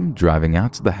 So as I'm driving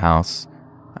out to the house,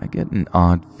 I get an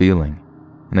odd feeling,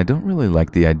 and I don't really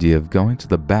like the idea of going to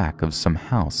the back of some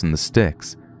house in the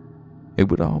sticks. It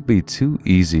would all be too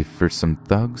easy for some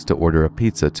thugs to order a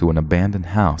pizza to an abandoned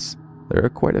house. There are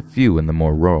quite a few in the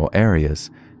more rural areas,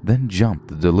 then jump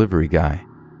the delivery guy.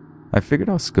 I figured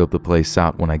I'll scope the place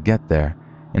out when I get there,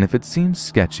 and if it seems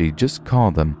sketchy, just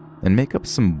call them and make up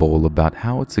some bull about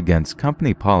how it's against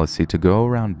company policy to go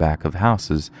around back of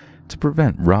houses to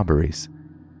prevent robberies.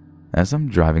 As I'm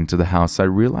driving to the house, I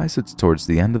realize it's towards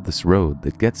the end of this road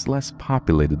that gets less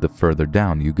populated the further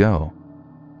down you go.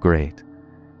 Great.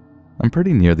 I'm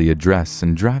pretty near the address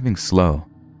and driving slow.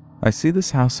 I see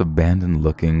this house abandoned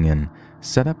looking and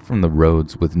set up from the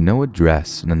roads with no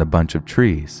address and in a bunch of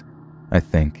trees. I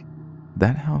think,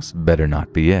 that house better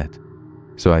not be it.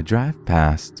 So I drive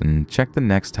past and check the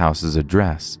next house's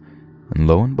address, and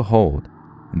lo and behold,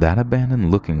 that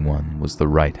abandoned looking one was the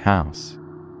right house.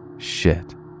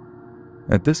 Shit.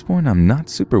 At this point, I'm not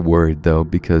super worried though,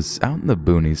 because out in the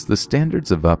boonies, the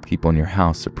standards of upkeep on your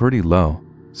house are pretty low,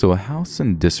 so a house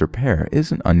in disrepair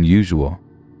isn't unusual.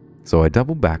 So I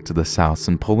double back to this house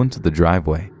and pull into the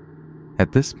driveway.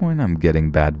 At this point, I'm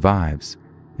getting bad vibes.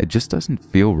 It just doesn't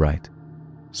feel right.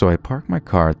 So I park my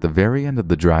car at the very end of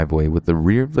the driveway with the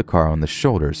rear of the car on the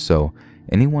shoulder so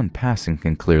anyone passing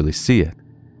can clearly see it.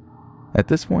 At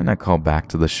this point, I call back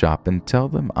to the shop and tell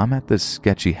them I'm at this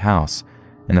sketchy house,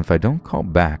 and if I don't call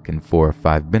back in 4 or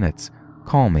 5 minutes,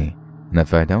 call me, and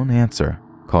if I don't answer,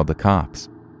 call the cops.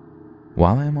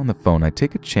 While I am on the phone, I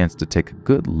take a chance to take a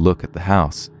good look at the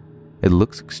house. It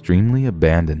looks extremely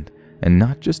abandoned, and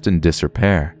not just in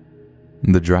disrepair.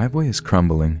 The driveway is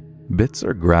crumbling, bits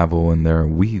are gravel, and there are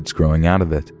weeds growing out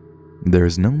of it. There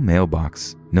is no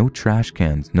mailbox, no trash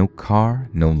cans, no car,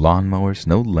 no lawnmowers,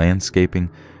 no landscaping,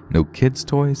 no kids'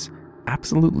 toys,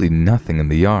 absolutely nothing in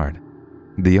the yard.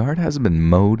 The yard hasn't been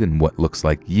mowed in what looks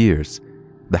like years.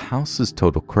 The house is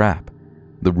total crap.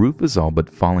 The roof is all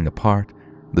but falling apart.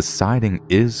 The siding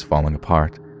is falling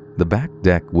apart. The back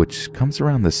deck, which comes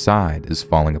around the side, is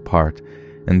falling apart.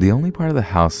 And the only part of the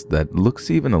house that looks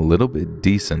even a little bit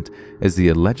decent is the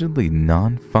allegedly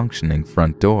non-functioning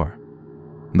front door.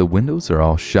 The windows are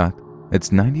all shut.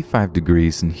 It's 95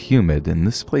 degrees and humid, and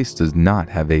this place does not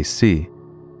have AC.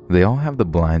 They all have the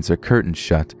blinds or curtains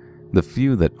shut, the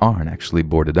few that aren't actually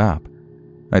boarded up.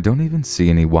 I don't even see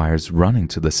any wires running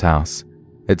to this house.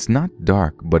 It's not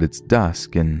dark, but it's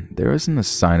dusk, and there isn't a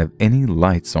sign of any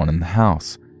lights on in the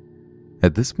house.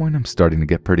 At this point, I'm starting to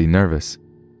get pretty nervous.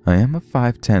 I am a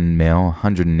 5'10" male,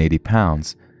 180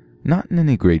 pounds, not in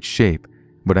any great shape,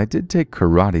 but I did take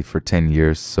karate for 10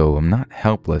 years, so I'm not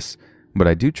helpless, but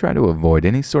I do try to avoid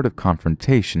any sort of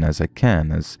confrontation as I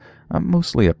can, as I'm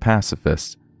mostly a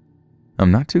pacifist.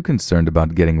 I'm not too concerned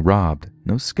about getting robbed.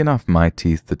 No skin off my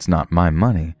teeth, that's not my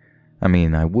money. I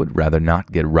mean, I would rather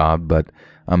not get robbed, but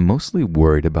I'm mostly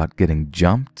worried about getting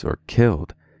jumped or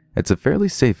killed. It's a fairly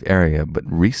safe area,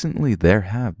 but recently there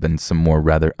have been some more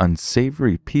rather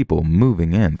unsavory people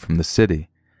moving in from the city.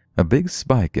 A big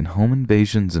spike in home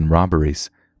invasions and robberies,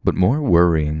 but more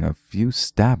worrying, a few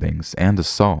stabbings and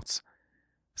assaults.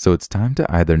 So it's time to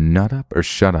either nut up or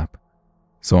shut up.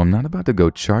 So I'm not about to go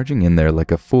charging in there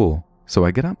like a fool, so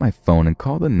I get out my phone and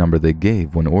call the number they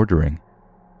gave when ordering.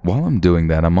 While I'm doing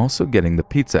that, I'm also getting the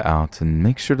pizza out and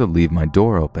make sure to leave my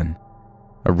door open.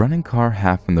 A running car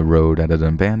half in the road at an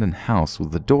abandoned house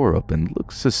with the door open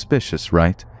looks suspicious,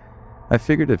 right? I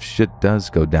figured if shit does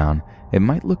go down, it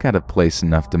might look out of place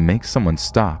enough to make someone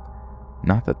stop.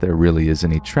 Not that there really is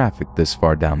any traffic this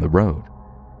far down the road.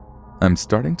 I'm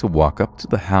starting to walk up to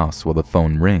the house while the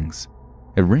phone rings.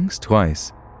 It rings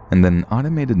twice, and then an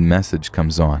automated message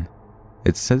comes on.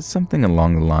 It says something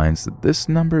along the lines that this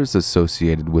number is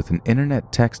associated with an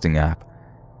internet texting app,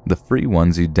 the free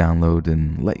ones you download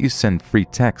and let you send free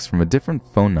texts from a different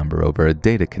phone number over a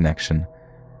data connection.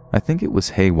 I think it was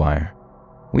haywire.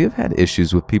 We have had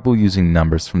issues with people using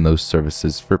numbers from those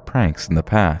services for pranks in the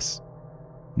past.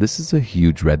 This is a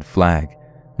huge red flag.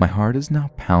 My heart is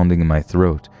now pounding in my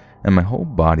throat, and my whole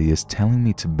body is telling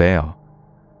me to bail.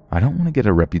 I don't want to get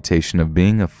a reputation of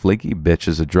being a flaky bitch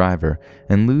as a driver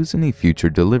and lose any future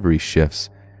delivery shifts,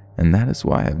 and that is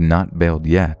why I have not bailed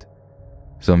yet.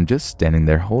 So I'm just standing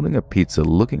there holding a pizza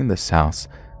looking at this house,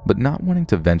 but not wanting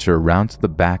to venture around to the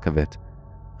back of it.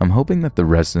 I'm hoping that the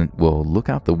resident will look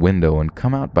out the window and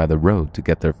come out by the road to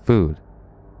get their food.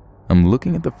 I'm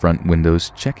looking at the front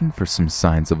windows, checking for some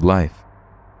signs of life.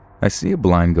 I see a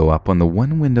blind go up on the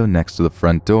one window next to the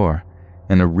front door,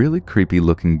 and a really creepy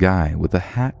looking guy with a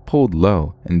hat pulled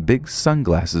low and big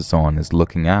sunglasses on is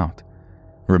looking out.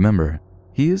 Remember,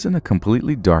 he is in a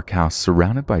completely dark house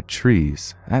surrounded by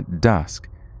trees at dusk.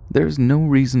 There's no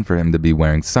reason for him to be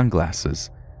wearing sunglasses.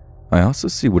 I also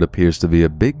see what appears to be a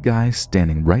big guy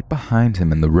standing right behind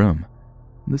him in the room.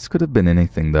 This could have been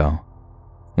anything though.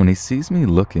 When he sees me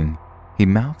looking, he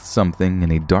mouths something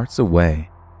and he darts away,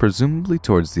 presumably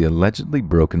towards the allegedly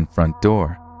broken front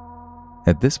door.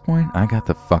 At this point, I got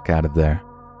the fuck out of there.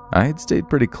 I had stayed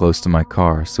pretty close to my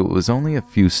car, so it was only a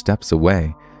few steps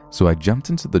away, so I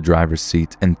jumped into the driver's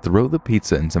seat and threw the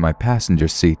pizza into my passenger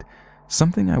seat,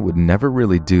 something I would never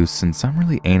really do since I'm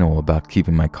really anal about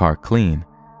keeping my car clean.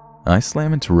 I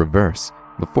slam into reverse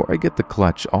before I get the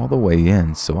clutch all the way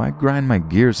in, so I grind my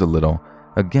gears a little,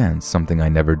 again something I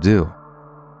never do.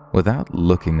 Without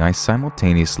looking, I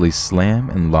simultaneously slam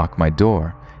and lock my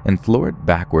door and floor it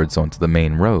backwards onto the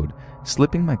main road,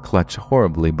 slipping my clutch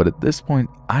horribly, but at this point,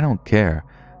 I don't care.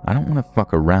 I don't want to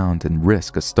fuck around and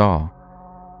risk a stall.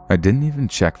 I didn't even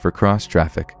check for cross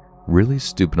traffic. Really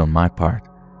stupid on my part.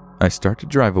 I start to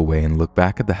drive away and look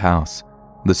back at the house.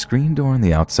 The screen door on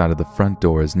the outside of the front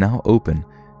door is now open,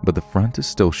 but the front is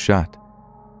still shut.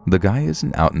 The guy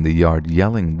isn't out in the yard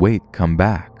yelling, "Wait, come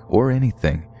back," or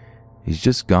anything. He's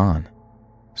just gone.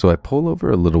 So I pull over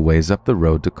a little ways up the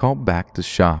road to call back to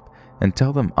shop and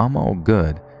tell them I'm all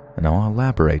good, and I'll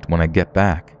elaborate when I get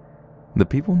back. The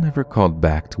people never called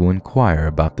back to inquire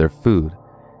about their food.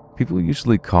 People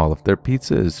usually call if their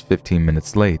pizza is 15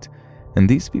 minutes late, and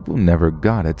these people never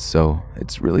got it, so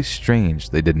it's really strange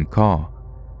they didn't call,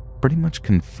 pretty much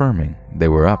confirming they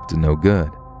were up to no good.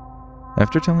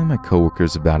 After telling my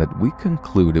coworkers about it, we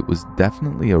conclude it was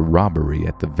definitely a robbery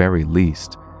at the very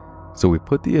least, so we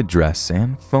put the address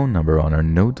and phone number on our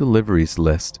no deliveries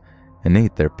list and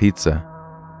ate their pizza.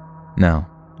 Now,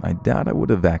 I doubt I would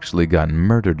have actually gotten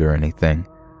murdered or anything.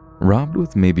 Robbed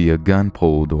with maybe a gun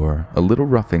pulled or a little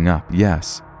roughing up,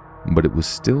 yes, but it was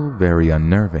still very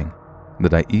unnerving.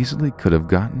 that I easily could have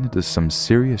gotten into some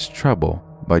serious trouble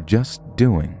by just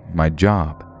doing my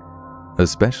job,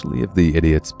 especially if the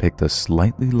idiots picked a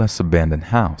slightly less abandoned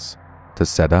house to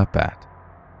set up at.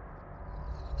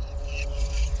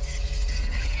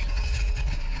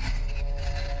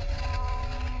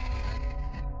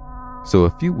 So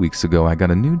a few weeks ago, I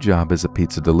got a new job as a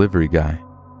pizza delivery guy.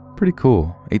 Pretty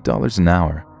cool, $8 an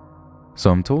hour. So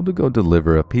I'm told to go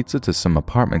deliver a pizza to some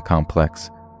apartment complex,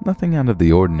 nothing out of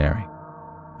the ordinary.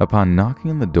 Upon knocking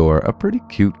on the door, a pretty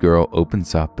cute girl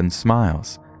opens up and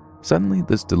smiles. Suddenly,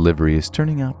 this delivery is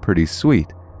turning out pretty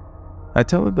sweet. I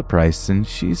tell her the price and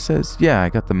she says, yeah, I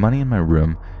got the money in my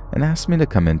room, and asks me to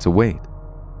come in to wait.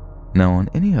 Now, in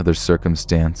any other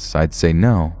circumstance, I'd say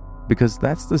no, because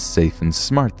that's the safe and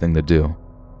smart thing to do.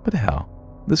 But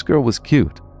hell, this girl was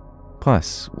cute.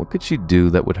 Plus, what could she do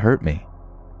that would hurt me?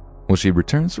 Well, she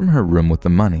returns from her room with the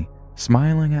money,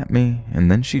 smiling at me, and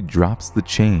then she drops the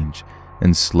change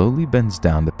and slowly bends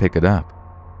down to pick it up.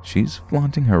 She's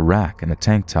flaunting her rack in a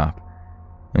tank top,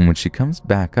 and when she comes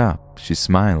back up, she's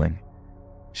smiling.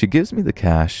 She gives me the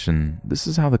cash, and this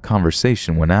is how the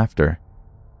conversation went after.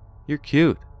 "You're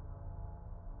cute."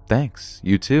 "Thanks,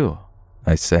 you too,"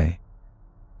 I say.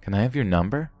 "Can I have your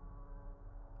number?"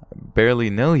 "I barely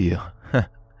know you."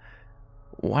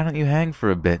 "Why don't you hang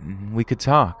for a bit and we could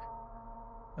talk?"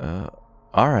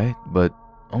 Alright, but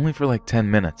only for like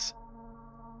 10 minutes.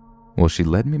 Well, she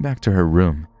led me back to her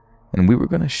room, and we were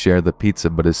going to share the pizza,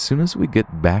 but as soon as we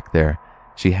get back there,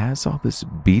 she has all this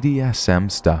BDSM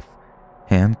stuff.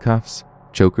 Handcuffs,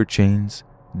 choker chains,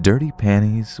 dirty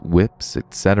panties, whips,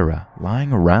 etc.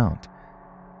 lying around.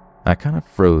 I kind of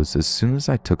froze as soon as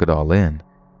I took it all in,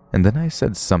 and then I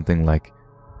said something like,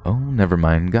 "Oh, never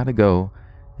mind, gotta go,"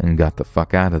 and got the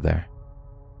fuck out of there.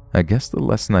 I guess the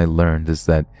lesson I learned is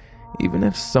that even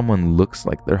if someone looks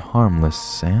like they're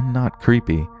harmless and not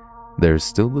creepy, there's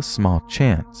still the small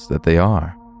chance that they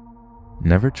are.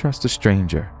 Never trust a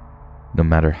stranger, no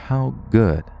matter how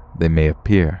good they may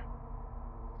appear.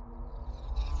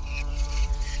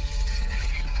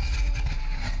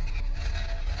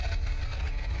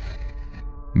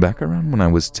 Back around when I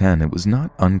was 10, it was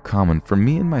not uncommon for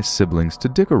me and my siblings to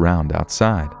dig around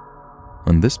outside.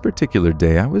 On this particular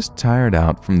day, I was tired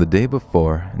out from the day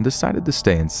before and decided to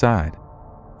stay inside.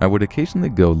 I would occasionally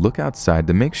go look outside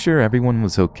to make sure everyone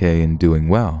was okay and doing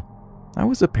well. I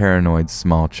was a paranoid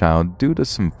small child due to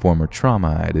some former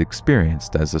trauma I had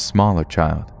experienced as a smaller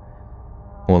child.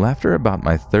 Well, after about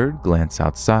my third glance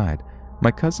outside,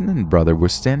 my cousin and brother were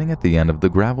standing at the end of the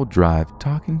gravel drive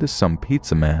talking to some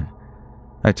pizza man.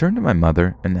 I turned to my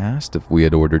mother and asked if we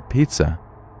had ordered pizza,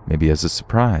 maybe as a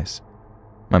surprise.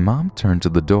 My mom turned to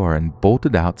the door and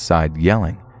bolted outside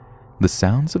yelling. The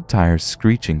sounds of tires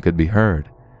screeching could be heard.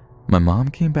 My mom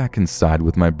came back inside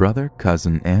with my brother,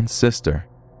 cousin, and sister.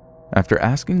 After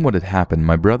asking what had happened,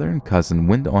 my brother and cousin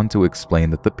went on to explain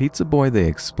that the pizza boy they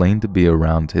explained to be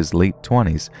around his late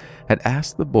 20s had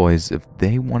asked the boys if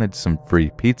they wanted some free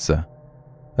pizza.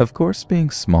 Of course, being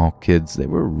small kids, they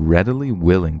were readily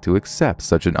willing to accept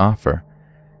such an offer.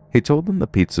 He told them the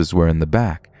pizzas were in the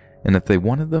back, and if they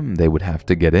wanted them, they would have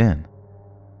to get in.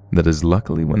 That is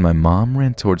luckily when my mom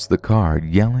ran towards the car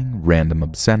yelling random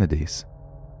obscenities.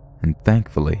 And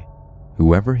thankfully,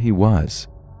 whoever he was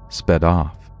sped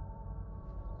off.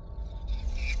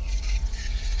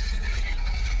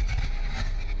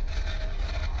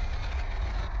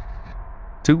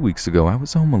 Two weeks ago, I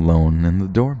was home alone and the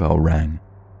doorbell rang.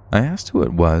 I asked who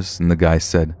it was, and the guy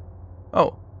said,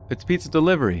 "Oh, it's pizza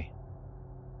delivery."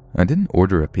 I didn't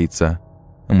order a pizza,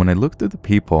 and when I looked through the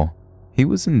people, he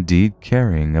was indeed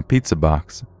carrying a pizza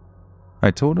box.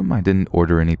 I told him I didn't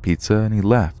order any pizza, and he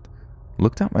left.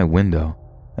 Looked out my window,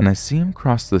 and I see him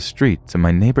cross the street to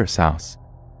my neighbor's house.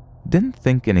 Didn't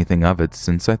think anything of it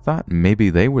since I thought maybe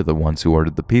they were the ones who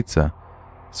ordered the pizza,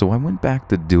 so I went back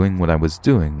to doing what I was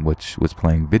doing, which was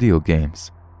playing video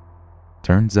games.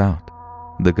 Turns out,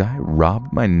 the guy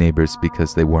robbed my neighbors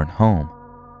because they weren't home.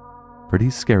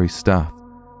 Pretty scary stuff.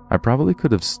 I probably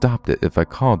could have stopped it if I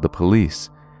called the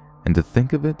police, and to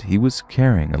think of it, he was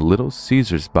carrying a Little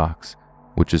Caesars box,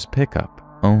 which is pickup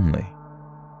only.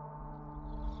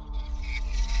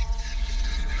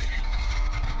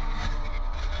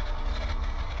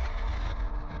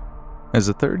 As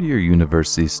a third-year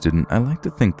university student, I like to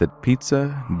think that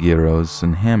pizza, gyros,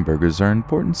 and hamburgers are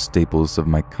important staples of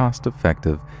my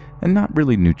cost-effective and not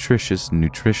really nutritious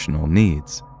nutritional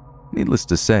needs. Needless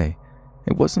to say,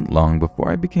 it wasn't long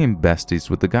before I became besties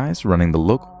with the guys running the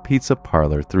local pizza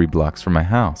parlor 3 blocks from my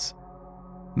house.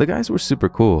 The guys were super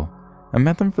cool. I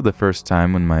met them for the first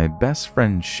time when my best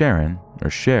friend Sharon, or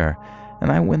Cher, and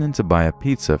I went in to buy a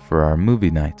pizza for our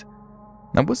movie night.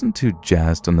 I wasn't too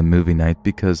jazzed on the movie night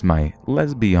because my,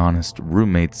 let's be honest,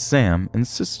 roommate Sam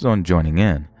insisted on joining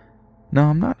in. No,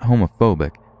 I'm not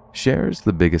homophobic. Cher is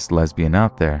the biggest lesbian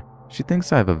out there. She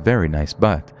thinks I have a very nice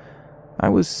butt. I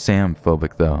was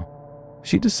Sam-phobic though.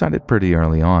 She decided pretty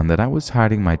early on that I was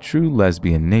hiding my true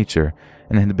lesbian nature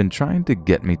and had been trying to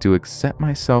get me to accept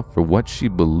myself for what she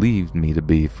believed me to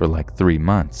be for like 3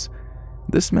 months.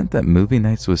 This meant that movie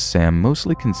nights with Sam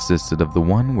mostly consisted of the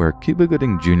one where Cuba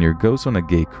Gooding Jr. goes on a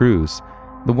gay cruise,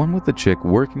 the one with the chick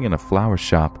working in a flower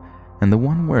shop, and the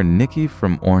one where Nikki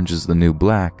from Orange is the New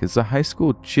Black is a high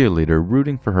school cheerleader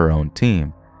rooting for her own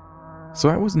team. So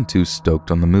I wasn't too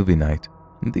stoked on the movie night.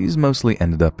 These mostly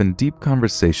ended up in deep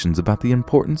conversations about the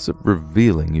importance of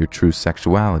revealing your true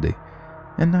sexuality,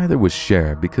 and neither was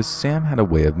Cher because Sam had a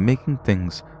way of making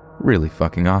things really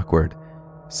fucking awkward.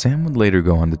 Sam would later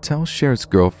go on to tell Cher's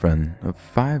girlfriend of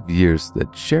 5 years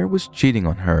that Cher was cheating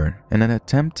on her in an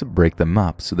attempt to break them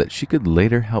up so that she could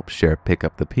later help Cher pick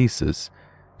up the pieces.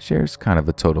 Cher's kind of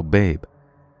a total babe.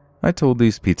 I told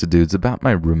these pizza dudes about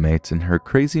my roommate and her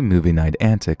crazy movie night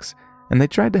antics, and they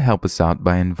tried to help us out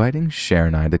by inviting Cher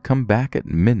and I to come back at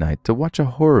midnight to watch a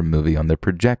horror movie on their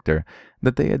projector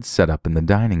that they had set up in the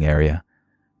dining area.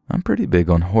 I'm pretty big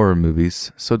on horror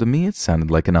movies, so to me it sounded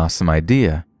like an awesome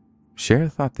idea. Cher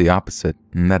thought the opposite,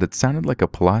 and that it sounded like a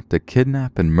plot to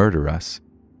kidnap and murder us.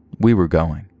 We were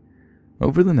going.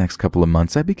 Over the next couple of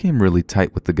months, I became really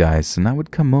tight with the guys, and I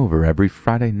would come over every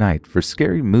Friday night for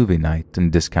scary movie night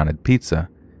and discounted pizza.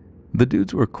 The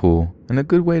dudes were cool, and a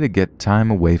good way to get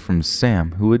time away from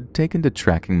Sam, who had taken to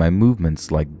tracking my movements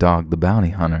like Dog the Bounty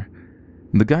Hunter.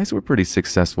 The guys were pretty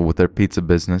successful with their pizza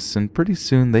business, and pretty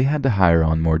soon they had to hire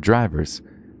on more drivers,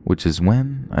 which is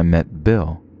when I met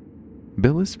Bill.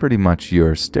 Bill is pretty much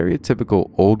your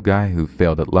stereotypical old guy who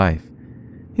failed at life.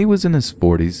 He was in his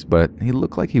 40s, but he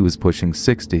looked like he was pushing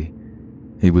 60.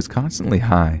 He was constantly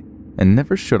high and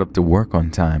never showed up to work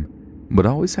on time, but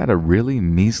always had a really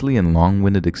measly and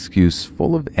long-winded excuse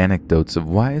full of anecdotes of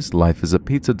why his life as a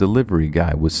pizza delivery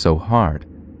guy was so hard.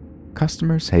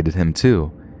 Customers hated him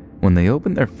too. When they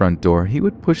opened their front door, he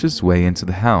would push his way into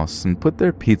the house and put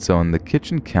their pizza on the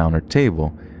kitchen counter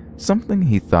table, something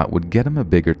he thought would get him a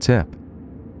bigger tip.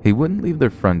 He wouldn't leave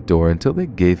their front door until they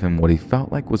gave him what he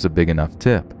felt like was a big enough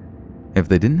tip. If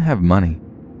they didn't have money,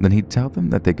 then he'd tell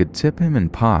them that they could tip him in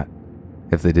pot.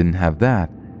 If they didn't have that,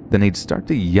 then he'd start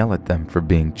to yell at them for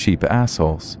being cheap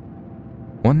assholes.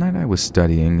 One night I was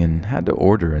studying and had to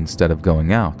order instead of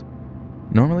going out.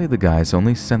 Normally the guys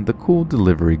only send the cool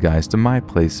delivery guys to my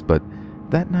place, but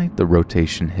that night the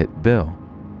rotation hit Bill.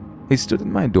 He stood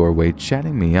in my doorway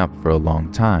chatting me up for a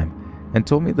long time and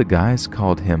told me the guys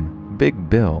called him Big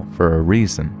Bill for a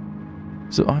reason.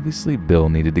 So obviously Bill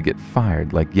needed to get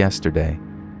fired like yesterday.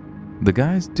 The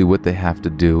guys do what they have to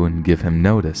do and give him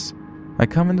notice. I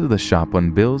come into the shop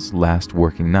on Bill's last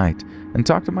working night and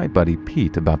talk to my buddy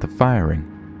Pete about the firing.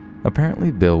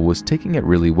 Apparently Bill was taking it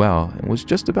really well and was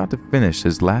just about to finish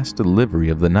his last delivery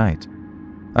of the night.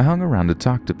 I hung around to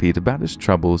talk to Pete about his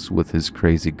troubles with his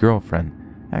crazy girlfriend,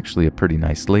 actually a pretty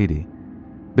nice lady.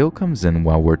 Bill comes in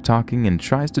while we're talking and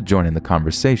tries to join in the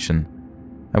conversation.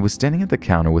 I was standing at the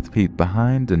counter with Pete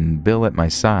behind and Bill at my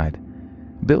side.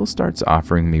 Bill starts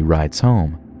offering me rides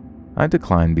home. I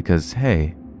declined because,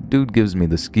 hey, dude gives me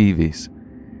the skeevies.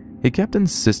 He kept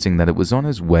insisting that it was on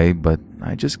his way, but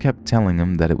I just kept telling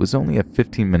him that it was only a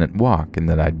 15-minute walk and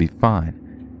that I'd be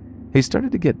fine. He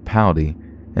started to get pouty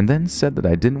and then said that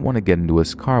I didn't want to get into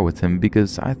his car with him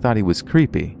because I thought he was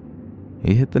creepy.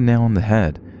 He hit the nail on the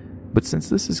head, but since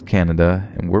this is Canada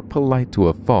and we're polite to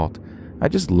a fault, I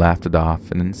just laughed it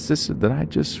off and insisted that I'd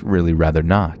just really rather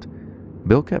not.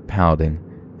 Bill kept pouting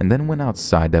and then went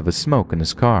outside to have a smoke in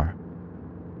his car.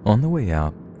 On the way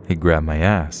out, he grabbed my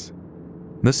ass.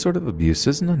 This sort of abuse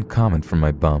isn't uncommon for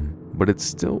my bum, but it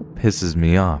still pisses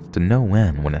me off to no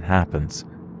end when it happens.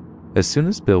 As soon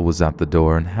as Bill was out the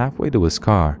door and halfway to his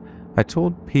car, I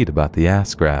told Pete about the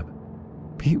ass grab.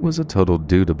 Pete was a total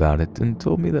dude about it and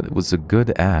told me that it was a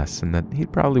good ass and that he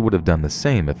probably would have done the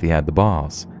same if he had the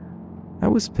balls. I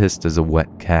was pissed as a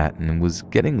wet cat and it was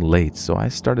getting late, so I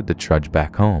started to trudge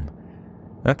back home.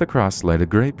 At the crosslight, a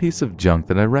gray piece of junk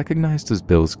that I recognized as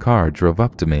Bill's car drove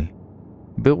up to me.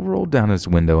 Bill rolled down his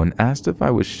window and asked if I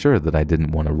was sure that I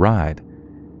didn't want to ride.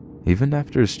 Even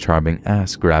after his charming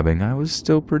ass grabbing, I was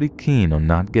still pretty keen on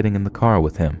not getting in the car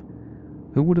with him.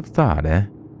 Who would have thought, eh?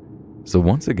 So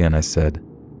once again I said,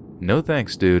 "No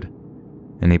thanks, dude."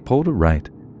 And he pulled a right,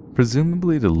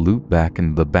 presumably to loop back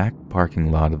into the back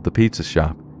parking lot of the pizza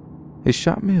shop. He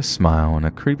shot me a smile and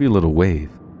a creepy little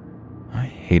wave. I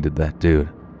hated that dude.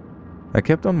 I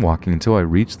kept on walking until I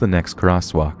reached the next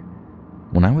crosswalk.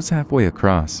 When I was halfway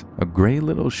across, a gray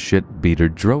little shit beater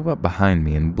drove up behind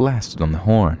me and blasted on the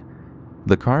horn.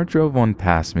 The car drove on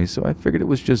past me, so I figured it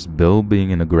was just Bill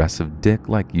being an aggressive dick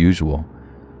like usual.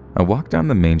 I walked down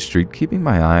the main street, keeping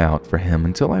my eye out for him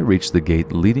until I reached the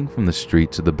gate leading from the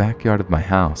street to the backyard of my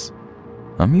house.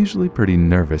 I'm usually pretty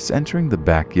nervous entering the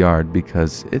backyard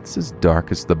because it's as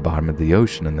dark as the bottom of the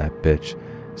ocean in that bitch,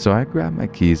 so I grabbed my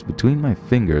keys between my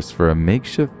fingers for a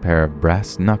makeshift pair of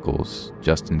brass knuckles,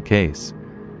 just in case.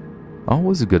 All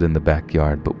was good in the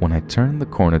backyard, but when I turned the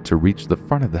corner to reach the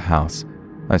front of the house,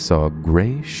 I saw a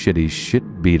gray, shitty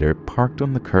shit beater parked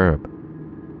on the curb.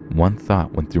 One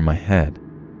thought went through my head.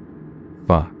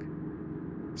 Fuck.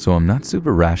 So I'm not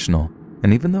super rational,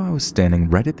 and even though I was standing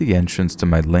right at the entrance to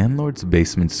my landlord's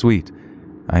basement suite,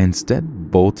 I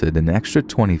instead bolted an extra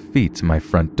 20 feet to my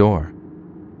front door.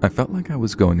 I felt like I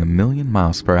was going 1,000,000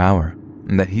 miles per hour,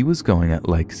 and that he was going at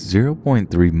like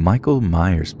 0.3 Michael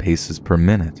Myers paces per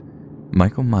minute.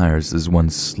 Michael Myers is one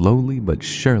slowly but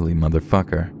surely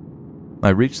motherfucker. I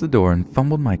reached the door and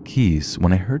fumbled my keys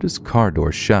when I heard his car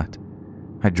door shut.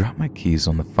 I dropped my keys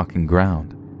on the fucking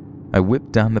ground. I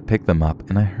whipped down to pick them up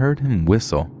and I heard him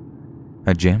whistle.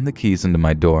 I jammed the keys into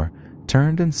my door,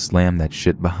 turned and slammed that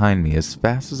shit behind me as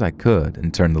fast as I could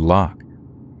and turned the lock.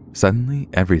 Suddenly,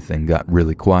 everything got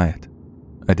really quiet.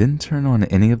 I didn't turn on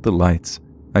any of the lights.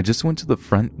 I just went to the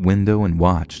front window and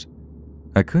watched.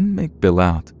 I couldn't make Bill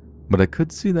out, but I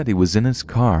could see that he was in his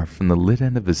car from the lit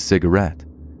end of his cigarette.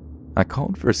 I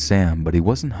called for Sam, but he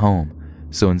wasn't home,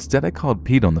 so instead I called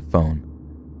Pete on the phone.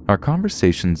 Our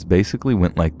conversations basically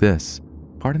went like this,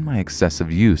 pardon my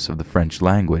excessive use of the French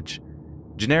language.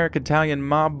 Generic Italian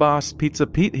mob boss Pizza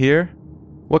Pete here.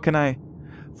 What can I...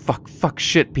 Fuck,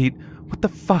 shit, Pete. What the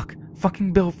fuck?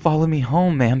 Fucking Bill followed me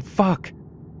home, man. Fuck.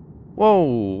 Whoa,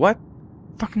 what?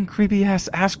 Fucking creepy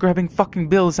ass-grabbing fucking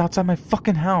Bill is outside my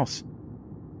fucking house.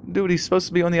 Dude, he's supposed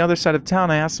to be on the other side of town.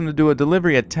 I asked him to do a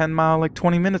delivery at 10 Mile like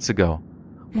 20 minutes ago.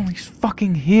 Well, he's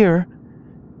fucking here.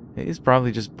 He's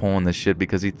probably just pulling this shit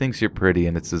because he thinks you're pretty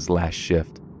and it's his last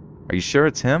shift. Are you sure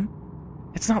it's him?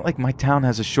 It's not like my town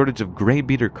has a shortage of gray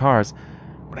beater cars,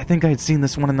 but I think I had seen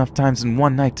this one enough times in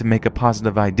one night to make a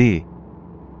positive ID.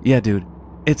 Yeah, dude,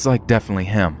 it's like definitely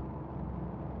him.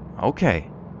 Okay,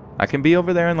 I can be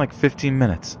over there in like 15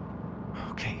 minutes.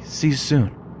 Okay, see you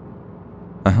soon.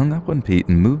 I hung up on Pete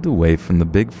and moved away from the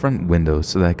big front window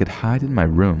so that I could hide in my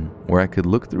room where I could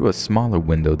look through a smaller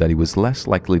window that he was less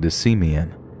likely to see me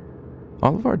in.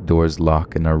 All of our doors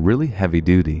lock and are really heavy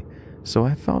duty, so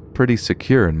I felt pretty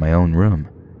secure in my own room.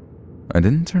 I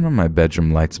didn't turn on my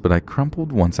bedroom lights, but I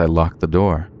crumpled once I locked the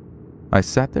door. I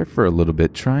sat there for a little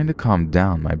bit trying to calm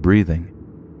down my breathing.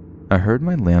 I heard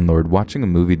my landlord watching a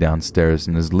movie downstairs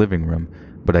in his living room,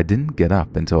 but I didn't get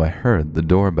up until I heard the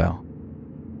doorbell.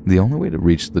 The only way to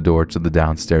reach the door to the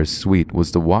downstairs suite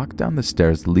was to walk down the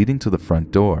stairs leading to the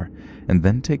front door and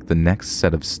then take the next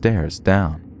set of stairs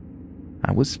down.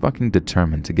 I was fucking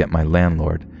determined to get my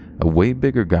landlord, a way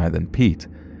bigger guy than Pete,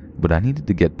 but I needed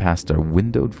to get past our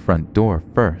windowed front door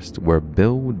first, where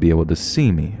Bill would be able to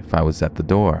see me if I was at the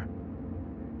door.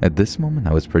 At this moment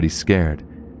I was pretty scared,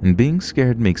 and being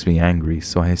scared makes me angry,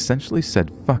 so I essentially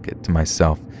said fuck it to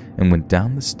myself and went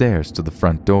down the stairs to the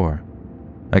front door.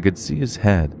 I could see his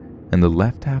head and the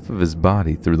left half of his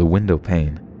body through the window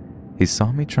pane. He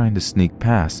saw me trying to sneak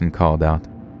past and called out,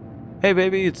 "Hey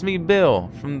baby, it's me, Bill,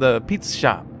 from the pizza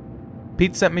shop.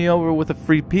 Pete sent me over with a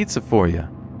free pizza for you."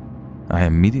 I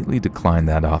immediately declined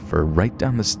that offer right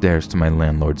down the stairs to my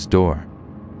landlord's door.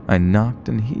 I knocked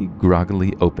and he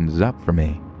groggily opened it up for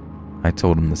me. I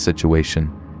told him the situation,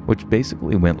 which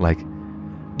basically went like,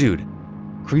 "Dude,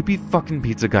 creepy fucking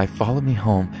pizza guy followed me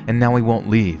home and now he won't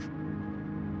leave."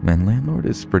 My landlord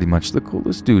is pretty much the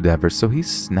coolest dude ever, so he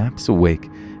snaps awake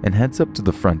and heads up to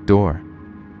the front door.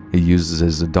 He uses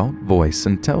his adult voice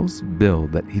and tells Bill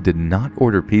that he did not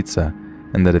order pizza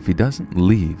and that if he doesn't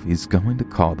leave, he's going to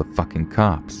call the fucking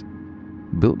cops.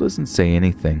 Bill doesn't say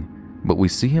anything, but we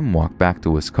see him walk back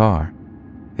to his car.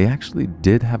 He actually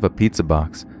did have a pizza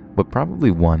box, but probably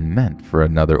one meant for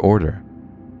another order.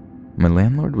 My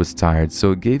landlord was tired,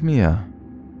 so it gave me a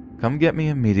 "come get me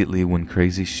immediately when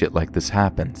crazy shit like this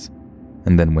happens,"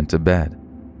 and then went to bed.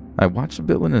 I watched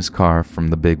Bill in his car from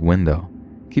the big window,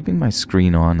 keeping my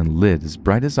screen on and lit as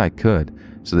bright as I could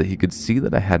so that he could see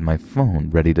that I had my phone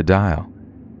ready to dial.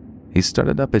 He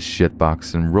started up his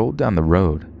shitbox and rolled down the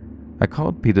road. I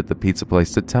called Pete at the pizza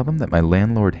place to tell him that my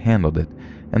landlord handled it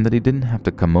and that he didn't have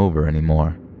to come over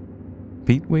anymore.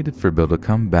 Pete waited for Bill to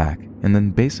come back and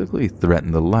then basically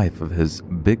threatened the life of his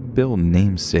Big Bill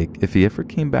namesake if he ever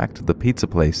came back to the pizza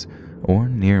place or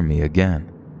near me again.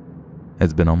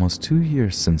 It's been almost 2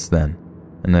 years since then,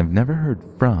 and I've never heard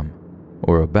from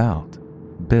or about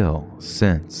Bill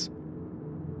since.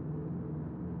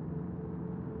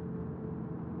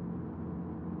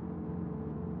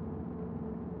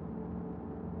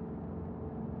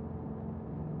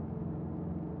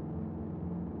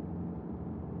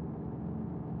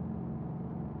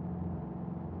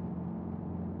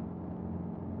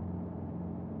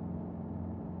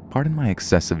 Pardon my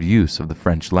excessive use of the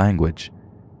French language.